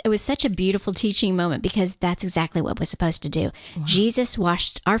it was such a beautiful teaching moment, because that's exactly what we're supposed to do. Wow. Jesus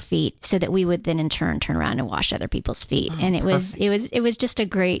washed our feet so that we would then in turn turn around and wash other people's feet. And it was just a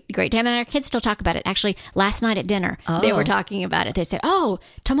great time. And our kids still talk about it. Actually, last night at dinner, they were talking about it. They said, "Oh,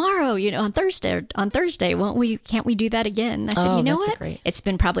 tomorrow, on Thursday, can't we do that again?" I said, "You know what? It's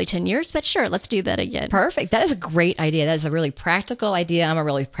been probably 10 years, but sure, let's do that again." Perfect. That is a great idea. That is a really practical idea. I'm a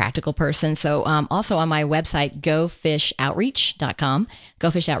really practical person. So also on my website,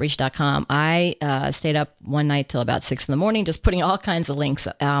 gofishoutreach.com, I stayed up one night till about 6 a.m, just putting all kinds of links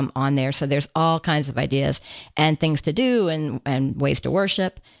on there. So there's all kinds of ideas and things to do and ways to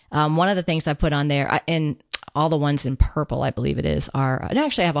worship. One of the things I put on there, and all the ones in purple, I believe it is, and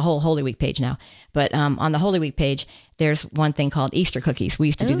actually I have a whole Holy Week page now, but on the Holy Week page, there's one thing called Easter cookies. We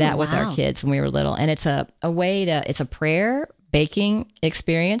used to do that with our kids when we were little. And it's a way it's a prayer baking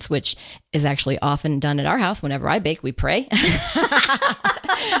experience, which is actually often done at our house. Whenever I bake, we pray.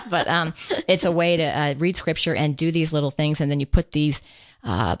 But it's a way to read Scripture and do these little things, and then you put these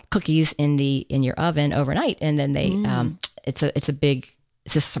cookies in your oven overnight, and then they it's a big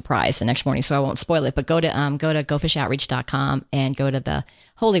it's just a surprise the next morning, so I won't spoil it. But go to gofishoutreach.com and go to the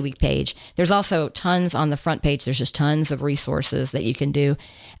Holy Week page. There's also tons on the front page. There's just tons of resources that you can do.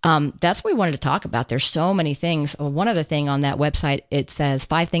 That's what we wanted to talk about. There's so many things. One other thing on that website, it says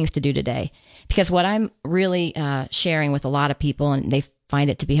 5 things to do today. Because what I'm really sharing with a lot of people, and they find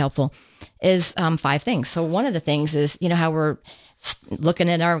it to be helpful, is 5 things. So one of the things is, how we're looking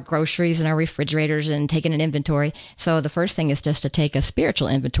at our groceries and our refrigerators and taking an inventory. So the first thing is just to take a spiritual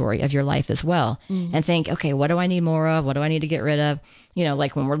inventory of your life as well, and think, okay, what do I need more of? What do I need to get rid of?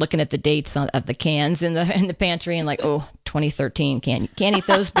 Like when we're looking at the dates of the cans in the pantry, and 2013, can't eat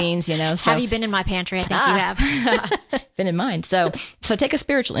those beans, So, have you been in my pantry? I think you have. Been in mine. So take a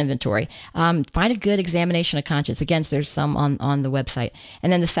spiritual inventory. Find a good examination of conscience. Again, there's some on the website.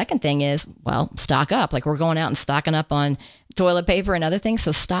 And then the second thing is, stock up. Like we're going out and stocking up on toilet paper and other things.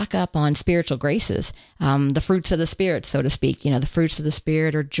 So stock up on spiritual graces, the fruits of the Spirit, so to speak. The fruits of the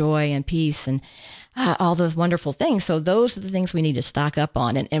Spirit are joy and peace and all those wonderful things. So those are the things we need to stock up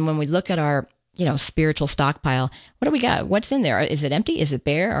on. And when we look at our spiritual stockpile, what do we got? What's in there? Is it empty? Is it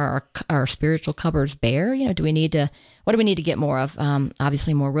bare? Are our spiritual cupboards bare? What do we need to get more of?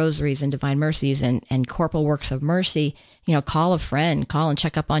 Obviously more rosaries and divine mercies and corporal works of mercy. Call a friend, call and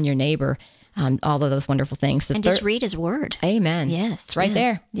check up on your neighbor. All of those wonderful things. Just read his word. Amen. Yes. It's right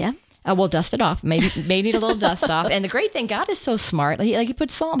there. Yeah. We'll dust it off. Maybe need a little dust off. And the great thing, God is so smart. He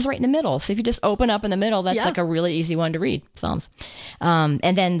put Psalms right in the middle. So if you just open up in the middle, that's like a really easy one to read, Psalms.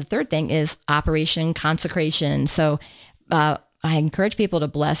 And then the third thing is Operation Consecration. So I encourage people to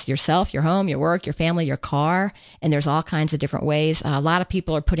bless yourself, your home, your work, your family, your car. And there's all kinds of different ways. A lot of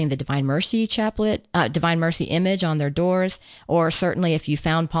people are putting the Divine Mercy chaplet, Divine Mercy image on their doors. Or certainly if you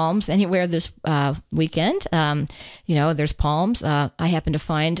found palms anywhere this weekend, there's palms. I happen to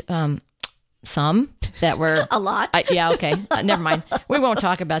find some that were a lot. Okay. Never mind. We won't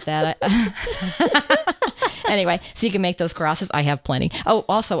talk about that. Anyway, so you can make those crosses. I have plenty. Oh,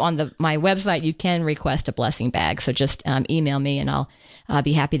 also on my website, you can request a blessing bag. So just email me and I'll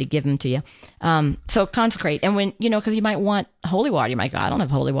be happy to give them to you. So consecrate. And when, because you might want holy water. You might go, I don't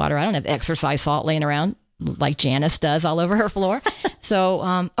have holy water. I don't have exercise salt laying around like Janice does all over her floor. So,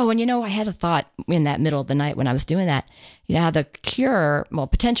 I had a thought in that middle of the night when I was doing that. The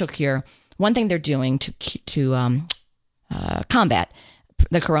potential cure, one thing they're doing to combat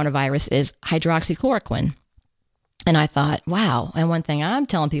the coronavirus is hydroxychloroquine. And I thought, wow. And one thing I'm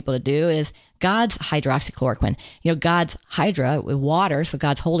telling people to do is God's hydroxychloroquine. God's hydra with water, so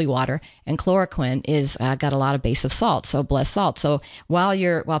God's holy water, and chloroquine is got a lot of base of salt, so blessed salt. So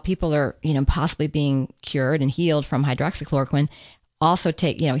while people are, possibly being cured and healed from hydroxychloroquine, also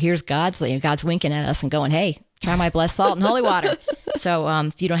take, here's God's winking at us and going, hey, try my blessed salt and holy water. So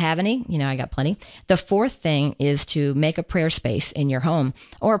if you don't have any, I got plenty. The fourth thing is to make a prayer space in your home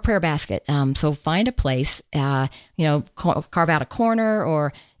or a prayer basket. So find a place, carve out a corner,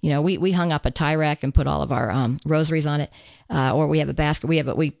 or, we hung up a tie rack and put all of our rosaries on it. Or we have a basket.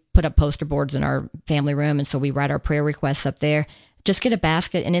 We put up poster boards in our family room. And so we write our prayer requests up there. Just get a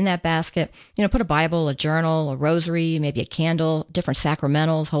basket, and in that basket, put a Bible, a journal, a rosary, maybe a candle, different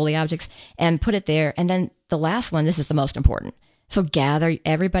sacramentals, holy objects, and put it there. And then the last one, this is the most important. So gather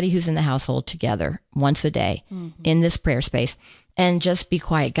everybody who's in the household together once a day in this prayer space and just be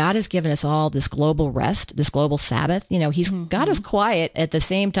quiet. God has given us all this global rest, this global Sabbath. He's got us quiet at the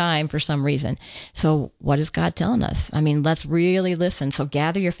same time for some reason. So what is God telling us? Let's really listen. So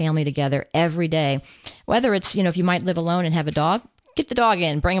gather your family together every day, whether it's, if you might live alone and have a dog, get the dog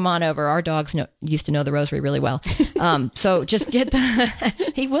in, bring him on over. Our dogs used to know the rosary really well. So just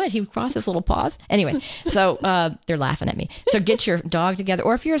he would cross his little paws. Anyway, so they're laughing at me. So get your dog together.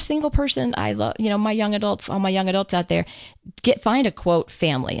 Or if you're a single person, I love, all my young adults out there, find a quote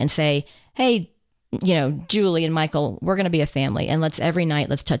family and say, hey, Julie and Michael, we're going to be a family, and every night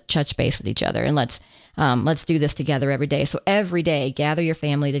let's touch base with each other, and let's do this together every day. So every day, gather your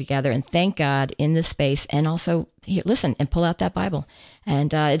family together and thank God in this space, and also listen and pull out that Bible.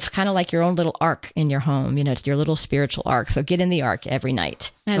 And it's kind of like your own little ark in your home. It's your little spiritual ark. So get in the ark every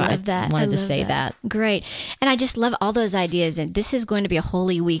night. I love that. I wanted to say that. Great. And I just love all those ideas. And this is going to be a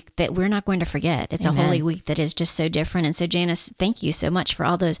holy week that we're not going to forget. It's Amen. A holy week that is just so different. And so, Janice, thank you so much for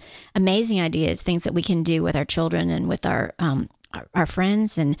all those amazing ideas, things that we can do with our children and with our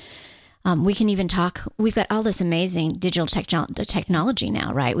friends. And we can even talk. We've got all this amazing digital technology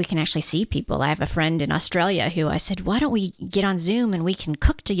now, right? We can actually see people. I have a friend in Australia who I said, why don't we get on Zoom and we can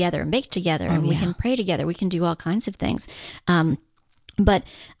cook together and bake together and we can pray together. We can do all kinds of things. But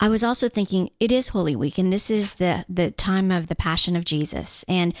I was also thinking it is Holy Week, and this is the time of the Passion of Jesus.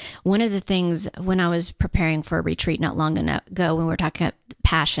 And one of the things when I was preparing for a retreat not long ago, when we were talking about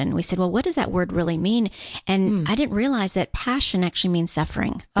passion. We said, well, what does that word really mean? And I didn't realize that passion actually means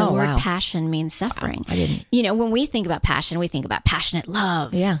suffering. The word passion means suffering. I didn't. When we think about passion, we think about passionate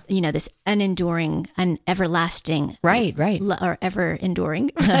love. Yeah. This unenduring, everlasting. Right. Or ever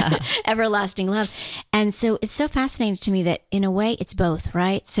enduring, everlasting love. And so it's so fascinating to me that in a way it's both,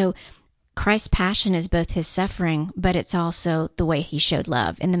 right? So Christ's passion is both his suffering, but it's also the way he showed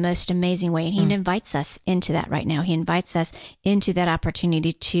love in the most amazing way. And he invites us into that right now. He invites us into that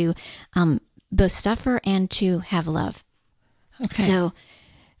opportunity to both suffer and to have love. Okay. So,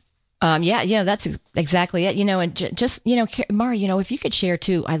 that's exactly it. And Mari, if you could share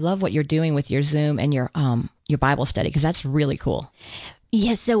too, I love what you're doing with your Zoom and your Bible study, because that's really cool.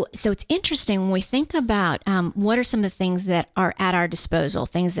 Yes, so it's interesting when we think about what are some of the things that are at our disposal,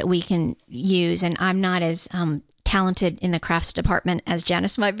 things that we can use, and I'm not as talented in the crafts department as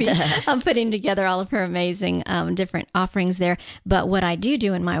Janice might be. I'm putting together all of her amazing different offerings there. But what I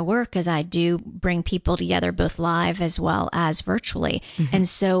do in my work is I do bring people together both live as well as virtually. And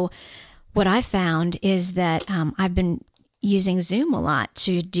so what I found is that I've been using Zoom a lot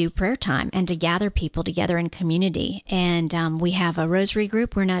to do prayer time and to gather people together in community. And we have a rosary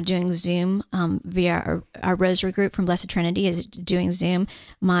group. We're now doing Zoom via our rosary group from Blessed Trinity is doing Zoom.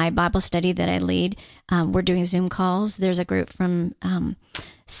 My Bible study that I lead, we're doing Zoom calls. There's a group from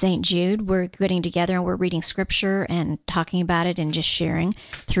St. Jude. We're getting together and we're reading scripture and talking about it and just sharing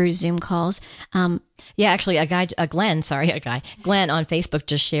through Zoom calls. Actually, Glenn on Facebook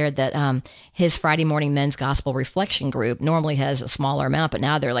just shared that his Friday morning men's gospel reflection group normally has a smaller amount, but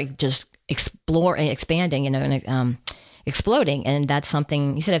now they're like just expanding, and exploding. And that's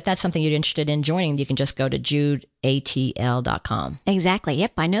something, he said, if that's something you're interested in joining, you can just go to judeatl.com. Exactly.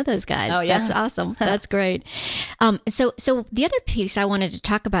 Yep. I know those guys. Oh, yeah. That's awesome. That's great. So the other piece I wanted to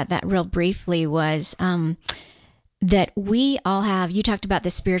talk about that real briefly was, that we all have, you talked about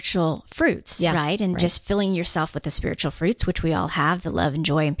the spiritual fruits, right? And just filling yourself with the spiritual fruits, which we all have, the love and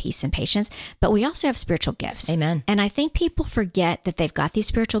joy and peace and patience, but we also have spiritual gifts. Amen. And I think people forget that they've got these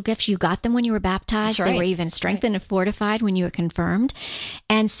spiritual gifts. You got them when you were baptized. That's right. They were even strengthened and fortified when you were confirmed.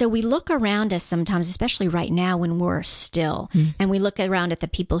 And so we look around us sometimes, especially right now when we're still, and we look around at the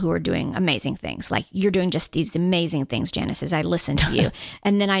people who are doing amazing things. Like you're doing just these amazing things, Janice, as I listen to you.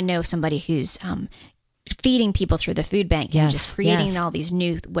 And then I know somebody who's, feeding people through the food bank and just creating all these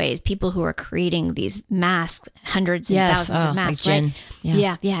new ways. People who are creating these masks, hundreds and thousands of masks, like right?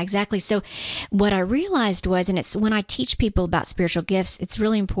 Jen. Yeah, exactly. So what I realized was, and it's when I teach people about spiritual gifts, it's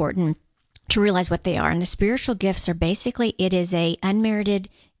really important to realize what they are. And the spiritual gifts are basically, it is a unmerited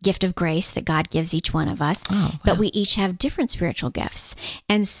gift of grace that God gives each one of us, but we each have different spiritual gifts.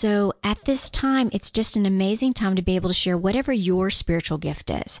 And so at this time, it's just an amazing time to be able to share whatever your spiritual gift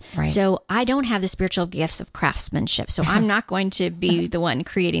is. Right. So I don't have the spiritual gifts of craftsmanship, so I'm not going to be the one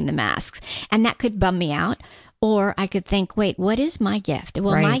creating the masks. And that could bum me out. Or I could think, wait, what is my gift?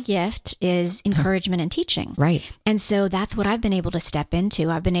 Well, my gift is encouragement and teaching. Right. And so that's what I've been able to step into.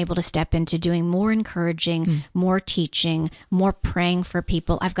 I've been able to step into doing more encouraging, more teaching, more praying for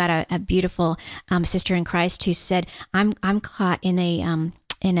people. I've got a beautiful sister in Christ who said, I'm caught in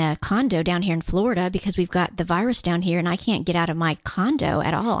a condo down here in Florida because we've got the virus down here and I can't get out of my condo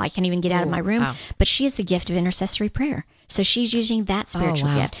at all. I can't even get out of my room. Wow. But she has the gift of intercessory prayer. So she's using that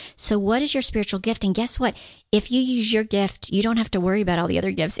spiritual gift. So what is your spiritual gift? And guess what? If you use your gift, you don't have to worry about all the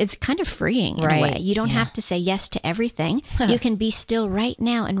other gifts. It's kind of freeing in a way. You don't have to say yes to everything. You can be still right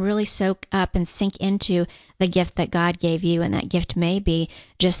now and really soak up and sink into the gift that God gave you. And that gift may be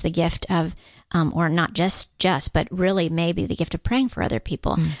just the gift of, or not just, but really maybe the gift of praying for other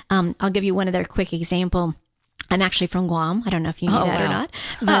people. I'll give you one other quick example. I'm actually from Guam. I don't know if you knew that or not,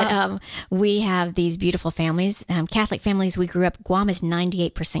 but we have these beautiful families, Catholic families. We grew up, Guam is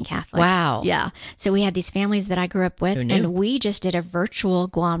 98% Catholic. Wow. Yeah. So we had these families that I grew up with, and we just did a virtual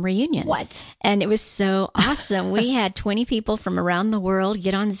Guam reunion. What? And it was so awesome. We had 20 people from around the world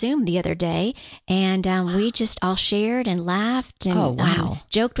get on Zoom the other day, and we just all shared and laughed and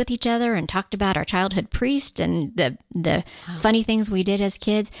joked with each other and talked about our childhood priest and the funny things we did as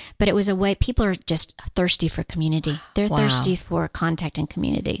kids. But it was a way, people are just thirsty for community. They're thirsty for contact and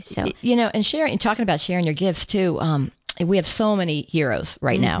community. So, and sharing, talking about sharing your gifts too. We have so many heroes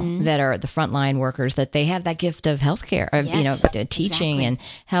right now that are the frontline workers, that they have that gift of healthcare, teaching and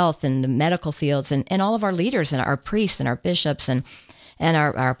health and the medical fields, and all of our leaders and our priests and our bishops and and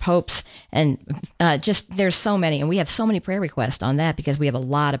our popes, and just there's so many, and we have so many prayer requests on that because we have a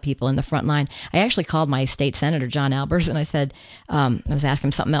lot of people in the front line. I actually called my state senator, John Albers, and I said, I was asking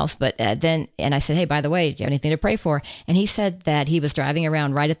him something else, but and I said, hey, by the way, do you have anything to pray for? And he said that he was driving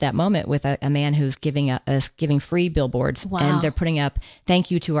around right at that moment with a man who's giving free billboards, and they're putting up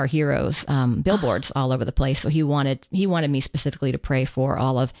 "Thank you to our heroes" billboards all over the place. So he wanted me specifically to pray for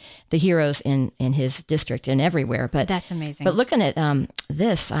all of the heroes in his district and everywhere. But that's amazing. But looking at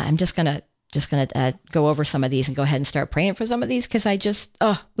this, I'm just gonna go over some of these and go ahead and start praying for some of these because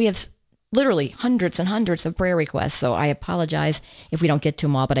we have literally hundreds and hundreds of prayer requests. So I apologize if we don't get to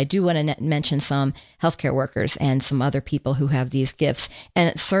them all, but I do want to mention some healthcare workers and some other people who have these gifts.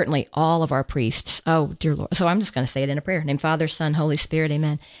 And certainly all of our priests. Oh, dear Lord. So I'm just going to say it in a prayer. Name Father, Son, Holy Spirit.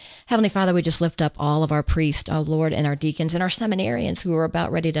 Amen. Heavenly Father, we just lift up all of our priests, oh Lord, and our deacons and our seminarians who are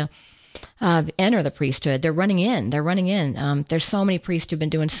about ready to enter the priesthood. They're running in. There's so many priests who've been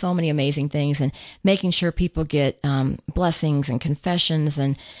doing so many amazing things and making sure people get blessings and confessions,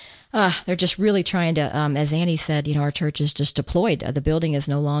 and they're just really trying to, as Annie said, our church is just deployed. The building is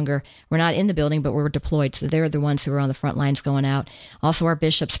no longer, we're not in the building, but we're deployed. So they're the ones who are on the front lines going out. Also, our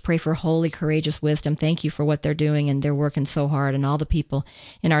bishops, pray for holy, courageous wisdom. Thank you for what they're doing, and they're working so hard. And all the people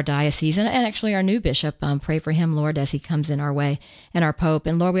in our diocese, and actually our new bishop, pray for him, Lord, as he comes in our way, and our Pope.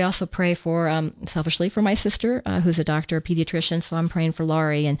 And Lord, we also pray for, selfishly, for my sister, who's a doctor, a pediatrician. So I'm praying for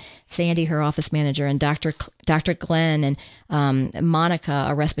Laurie and Sandy, her office manager, and Dr. Glenn, and Monica,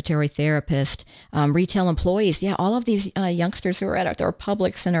 a respiratory therapist, retail employees. Yeah, all of these youngsters who are at our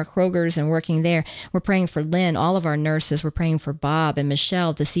Publix and our Kroger's and working there. We're praying for Lynn, all of our nurses. We're praying for Bob and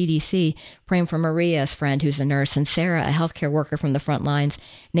Michelle, the CDC. Praying for Maria's friend, who's a nurse, and Sarah, a healthcare worker from the front lines.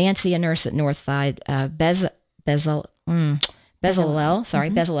 Nancy, a nurse at Northside.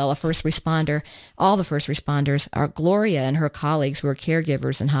 Bezalel, a first responder, all the first responders, our Gloria and her colleagues who are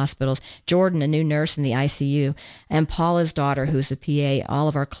caregivers in hospitals, Jordan, a new nurse in the ICU, and Paula's daughter, who's the PA, all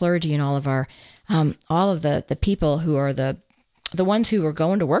of our clergy and all of our, all of the people who are the ones who are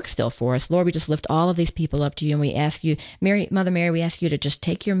going to work still for us. Lord, we just lift all of these people up to you, and we ask you, Mother Mary, we ask you to just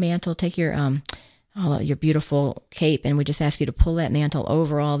take your mantle, take your beautiful cape, and we just ask you to pull that mantle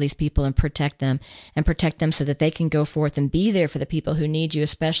over all these people and protect them so that they can go forth and be there for the people who need you,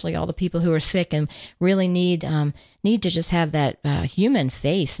 especially all the people who are sick and really need to just have that human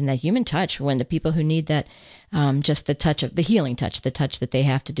face and that human touch when the people who need that, just the touch of the healing touch, the touch that they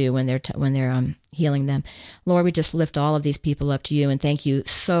have to do when they're healing them. Lord, we just lift all of these people up to you, and thank you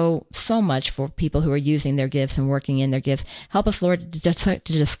so much for people who are using their gifts and working in their gifts. Help us, Lord, to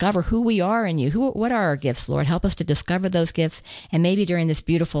discover who we are in you. What are our gifts, Lord? Help us to discover those gifts, and maybe during this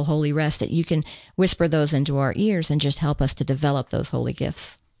beautiful holy rest that you can whisper those into our ears and just help us to develop those holy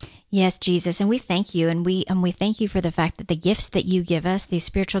gifts. Yes, Jesus, and we thank you, and we thank you for the fact that the gifts that you give us, these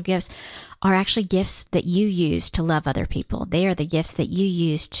spiritual gifts, are actually gifts that you use to love other people. They are the gifts that you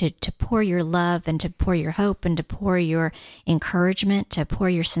use to pour your love and to pour your hope and to pour your encouragement, to pour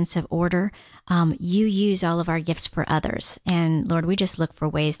your sense of order. You use all of our gifts for others, and Lord, we just look for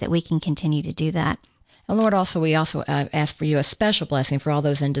ways that we can continue to do that. And Lord, we also ask for you a special blessing for all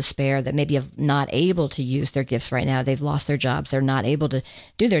those in despair that maybe are not able to use their gifts right now. They've lost their jobs. They're not able to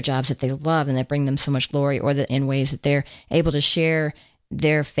do their jobs that they love and that bring them so much glory, or that in ways that they're able to share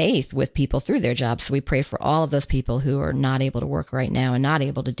their faith with people through their jobs. So we pray for all of those people who are not able to work right now and not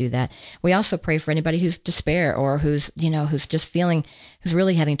able to do that. We also pray for anybody who's despair or who's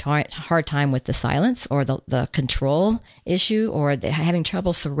really having a hard time with the silence or the control issue, or having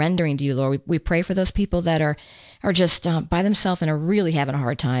trouble surrendering to you, Lord. We pray for those people that are just by themselves and are really having a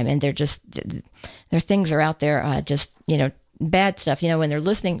hard time, and their things are out there, bad stuff,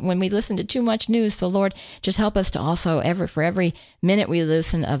 when we listen to too much news. So Lord, just help us to also, for every minute we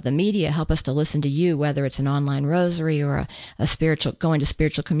listen of the media, help us to listen to you, whether it's an online rosary or a spiritual, going to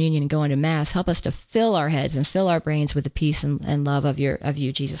spiritual communion and going to mass. Help us to fill our heads and fill our brains with the peace and love of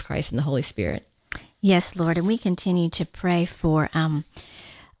you, Jesus Christ, and the Holy Spirit. Yes, Lord, and we continue to pray for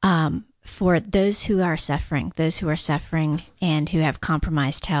those who are suffering and who have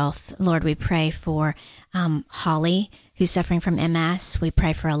compromised health. Lord, we pray for Holly, who's suffering from MS. We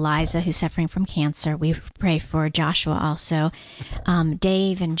pray for Eliza, who's suffering from cancer. We pray for Joshua also.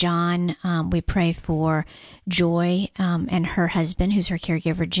 Dave and John. We pray for Joy and her husband, who's her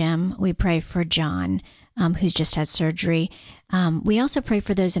caregiver, Jim. We pray for John, who's just had surgery. We also pray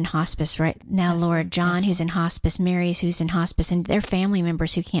for those in hospice right now, Lord. John, who's in hospice, Mary, who's in hospice, and their family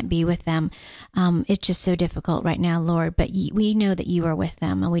members who can't be with them. It's just so difficult right now, Lord, but we know that you are with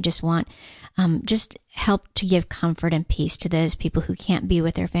them, and we just want just help to give comfort and peace to those people who can't be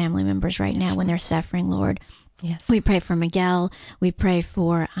with their family members right now when they're suffering, Lord. Yes. We pray for Miguel. We pray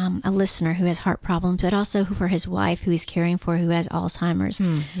for a listener who has heart problems, but also for his wife who he's caring for who has Alzheimer's.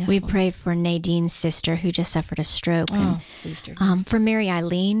 Yes, we Lord. pray for Nadine's sister who just suffered a stroke. Please do. And for Mary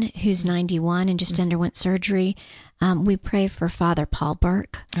Eileen, who's 91 and just underwent surgery. We pray for Father Paul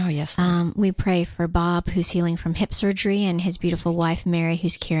Burke. Oh, yes. We pray for Bob, who's healing from hip surgery, and his beautiful wife, Mary,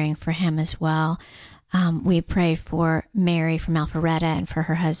 who's caring for him as well. We pray for Mary from Alpharetta and for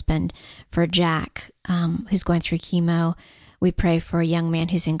her husband, for Jack, who's going through chemo. We pray for a young man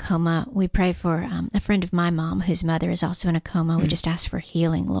who's in coma. We pray for a friend of my mom whose mother is also in a coma. We just ask for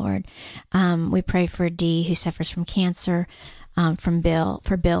healing, Lord. We pray for Dee, who suffers from cancer, for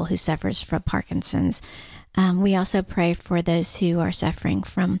Bill, who suffers from Parkinson's. We also pray for those who are suffering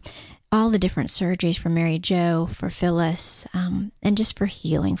from all the different surgeries, for Mary Jo, for Phyllis, and just for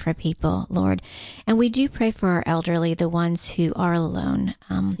healing for people, Lord. And we do pray for our elderly, the ones who are alone.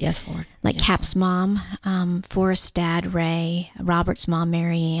 Yes, Lord. Like Yes, Cap's mom, Forrest's dad, Ray, Robert's mom,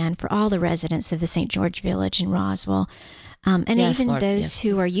 Mary Ann, for all the residents of the St. George Village in Roswell. And Yes, even Lord. those Yes.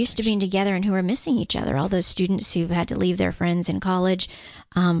 who are used to being together and who are missing each other, all those students who've had to leave their friends in college,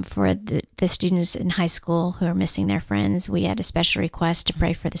 for the students in high school who are missing their friends, we had a special request to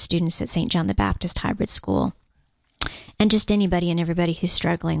pray for the students at St. John the Baptist Hybrid School. And just anybody and everybody who's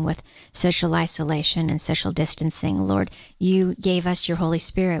struggling with social isolation and social distancing. Lord, you gave us your Holy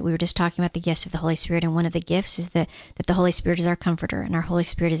Spirit. We were just talking about the gifts of the Holy Spirit, and one of the gifts is that the Holy Spirit is our comforter, and our Holy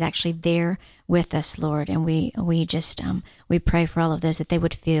Spirit is actually there with us, Lord. And we just we pray for all of those that they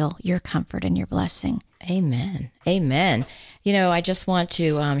would feel your comfort and your blessing. Amen. Amen. You know, I just want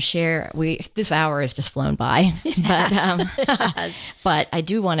to share. This hour has just flown by, but I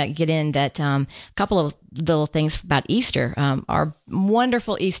do want to get in that a couple of little things about Easter. Our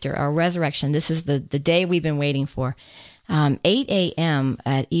wonderful Easter, our resurrection. This is the day we've been waiting for. 8 a.m.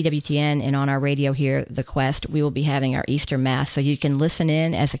 at EWTN and on our radio here, The Quest, we will be having our Easter Mass. So you can listen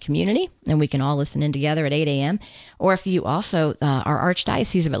in as a community, and we can all listen in together at 8 a.m. Or if you also, our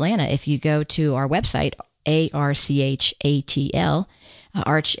Archdiocese of Atlanta, if you go to our website, ARCHATL,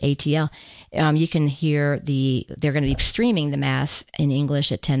 ArchATL, you can hear they're going to be streaming the Mass in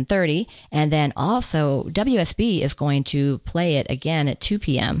English at 10:30. And then also WSB is going to play it again at 2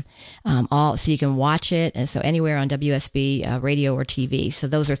 p.m. So you can watch it. And so anywhere on WSB, radio or TV. So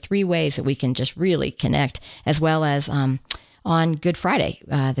those are three ways that we can just really connect, as well as, on Good Friday.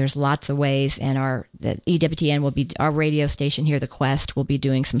 There's lots of ways, and the EWTN will be, our radio station here, The Quest, will be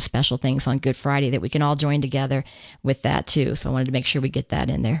doing some special things on Good Friday that we can all join together with that too. So I wanted to make sure we get that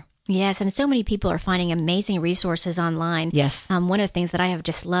in there. Yes, and so many people are finding amazing resources online. Yes. One of the things that I have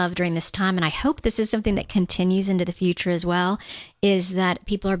just loved during this time, and I hope this is something that continues into the future as well, is that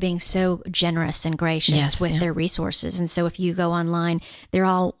people are being so generous and gracious with their resources. And so if you go online, there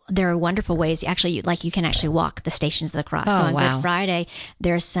are wonderful ways. Actually, like you can actually walk the Stations of the Cross. So on Good Friday,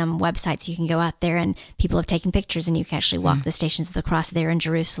 there's some websites you can go out there, and people have taken pictures, and you can actually walk the Stations of the Cross there in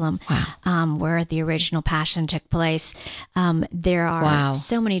Jerusalem, where the original Passion took place. There are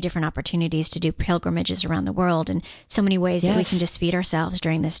so many different opportunities to do pilgrimages around the world, and so many ways that we can just feed ourselves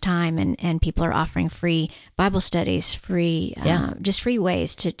during this time. And people are offering free Bible studies, just free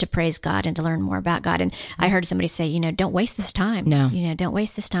ways to praise God and to learn more about God. And I heard somebody say, don't waste this time. No. Don't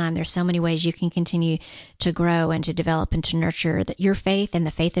waste this time. There's so many ways you can continue to grow and to develop and to nurture your faith and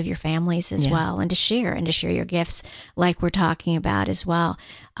the faith of your families as well, and to share your gifts like we're talking about as well.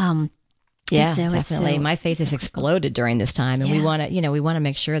 Yeah, so definitely. My faith has exploded during this time, and we want to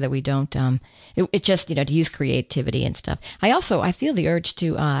make sure that we don't, it just, to use creativity and stuff. I feel the urge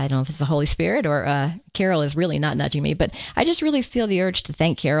to, I don't know if it's the Holy Spirit or, Carol is really not nudging me, but I just really feel the urge to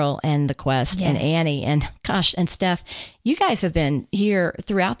thank Carol and The Quest and Annie and and Steph. You guys have been here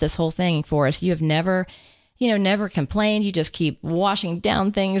throughout this whole thing for us. You have never complained. You just keep washing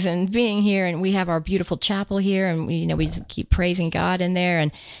down things and being here. And we have our beautiful chapel here, and we just keep praising God in there.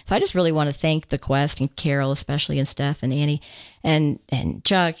 And so I just really want to thank The Quest and Carol, especially, and Steph and Annie and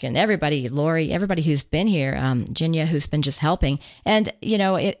Chuck and everybody, Lori, everybody who's been here, Jinya, who's been just helping. And,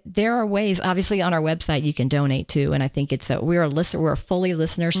 there are ways, obviously, on our website you can donate too. And I think we're fully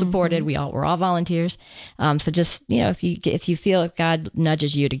listener supported. We're all volunteers. So just, if you feel God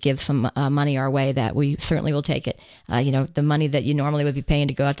nudges you to give some money our way, that we certainly will take it. The money that you normally would be paying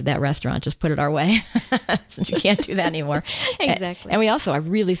to go out to that restaurant, just put it our way, since you can't do that anymore. Exactly. And I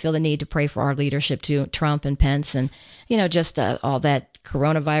really feel the need to pray for our leadership too, Trump and Pence, and, just all that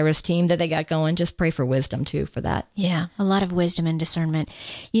coronavirus team that they got going. Just pray for wisdom too for that. Yeah, a lot of wisdom and discernment.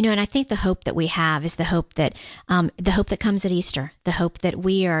 And I think the hope that we have is the hope that comes at Easter, the hope that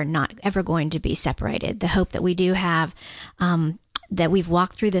we are not ever going to be separated, the hope that we do have that we've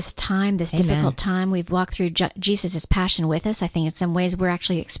walked through this time, this Amen. difficult time. We've walked through Jesus' passion with us. I think in some ways we're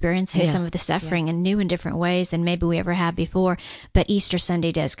actually experiencing some of the suffering in new and different ways than maybe we ever have before. But Easter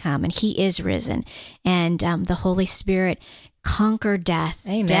Sunday does come, and he is risen. And the Holy Spirit conquered death.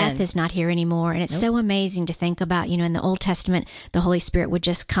 Amen. Death is not here anymore. And it's so amazing to think about, in the Old Testament, the Holy Spirit would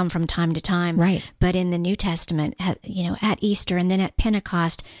just come from time to time. Right. But in the New Testament, at Easter and then at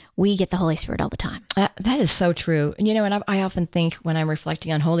Pentecost, we get the Holy Spirit all the time. That is so true. And I often think when I'm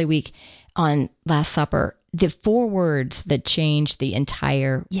reflecting on Holy Week, on Last Supper, the 4 words that changed the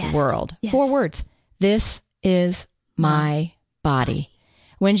entire world. Yes. 4 words. This is my body.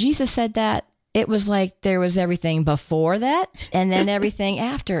 When Jesus said that, it was like there was everything before that and then everything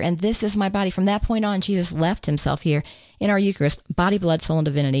after. And this is my body. From that point on, Jesus left himself here in our Eucharist, body, blood, soul, and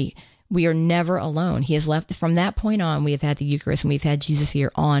divinity. We are never alone. He has left. From that point on, we have had the Eucharist, and we've had Jesus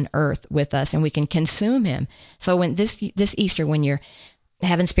here on earth with us, and we can consume him. So when this Easter, when you're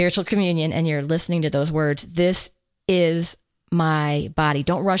having spiritual communion and you're listening to those words, this is my body.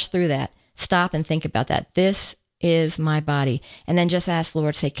 Don't rush through that. Stop and think about that. This is my body. And then just ask the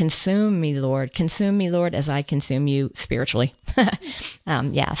Lord, say, consume me, Lord, as I consume you spiritually. So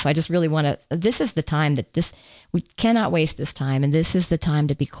I just really want to, this is the time we cannot waste this time. And this is the time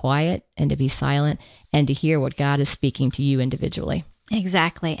to be quiet and to be silent and to hear what God is speaking to you individually.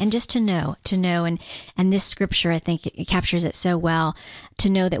 Exactly. And just to know, and this scripture, I think it captures it so well, to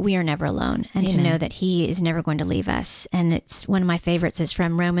know that we are never alone and Amen. To know that he is never going to leave us. And it's one of my favorites is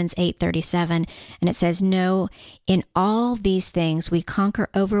from Romans 8:37. And it says, no, in all these things we conquer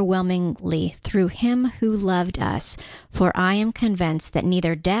overwhelmingly through him who loved us. For I am convinced that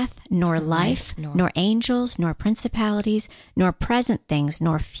neither death, nor life, nor angels, nor principalities, nor present things,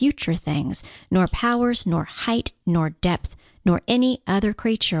 nor future things, nor powers, nor height, nor depth, nor any other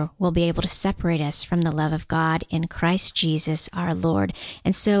creature will be able to separate us from the love of God in Christ Jesus our Lord.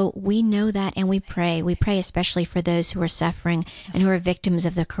 And so we know that, and we pray. We pray especially for those who are suffering and who are victims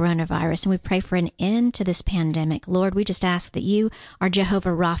of the coronavirus. And we pray for an end to this pandemic. Lord, we just ask that you are Jehovah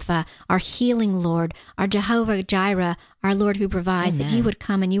Rapha, our healing Lord, our Jehovah Jireh, our Lord who provides, Amen. that you would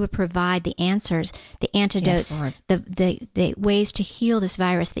come and you would provide the answers, the antidotes, the ways to heal this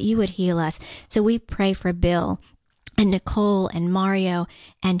virus, that you would heal us. So we pray for Bill and Nicole and Mario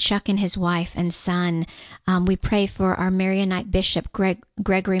and Chuck and his wife and son. We pray for our Marionite Bishop,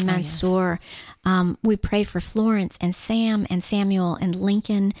 Gregory Mansour. We pray for Florence and Sam and Samuel and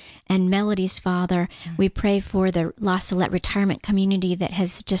Lincoln and Melody's father. We pray for the La Salette retirement community that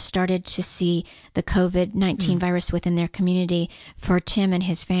has just started to see the COVID-19 virus within their community, for Tim and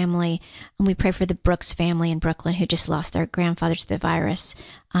his family. And we pray for the Brooks family in Brooklyn who just lost their grandfather to the virus,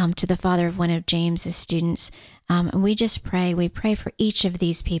 to the father of one of James's students. And we just pray. We pray for each of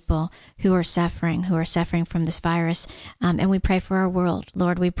these people who are suffering from this virus. And we pray for our world.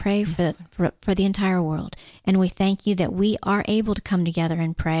 Lord, we pray for the entire world. And we thank you that we are able to come together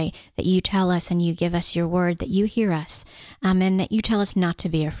and pray, that you tell us and you give us your word, that you hear us, and that you tell us not to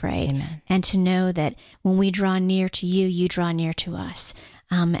be afraid. Amen. And to know that when we draw near to you, you draw near to us.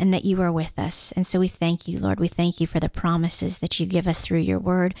 And that you are with us. And so we thank you, Lord. We thank you for the promises that you give us through your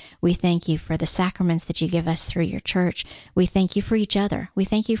word. We thank you for the sacraments that you give us through your church. We thank you for each other. We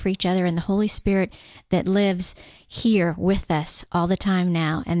thank you for each other and the Holy Spirit that lives here with us all the time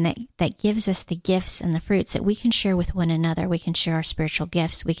now, and that gives us the gifts and the fruits that we can share with one another. We can share our spiritual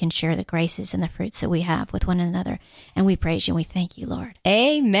gifts. We can share the graces and the fruits that we have with one another. And we praise you and we thank you, Lord.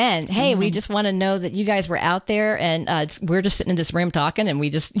 Amen. Hey, we just want to know that you guys were out there, and we're just sitting in this room talking, and we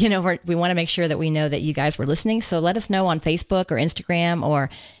just, we want to make sure that we know that you guys were listening. So let us know on Facebook or Instagram or,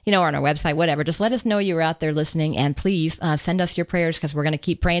 or on our website, whatever. Just let us know you were out there listening, and please send us your prayers, because we're going to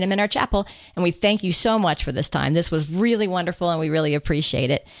keep praying them in our chapel. And we thank you so much for this time. This was really wonderful, and we really appreciate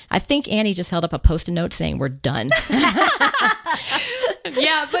it. I think Annie just held up a Post-it note saying we're done.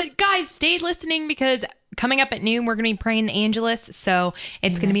 Yeah, but guys, stay listening, because coming up at noon, we're going to be praying the Angelus. So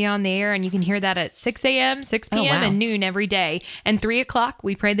it's going to be on the air, and you can hear that at 6 a.m., 6 p.m., and noon every day. And 3 o'clock,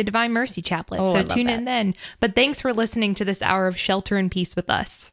 we pray the Divine Mercy Chaplet. So tune in then. But thanks for listening to this hour of Shelter in Peace with us.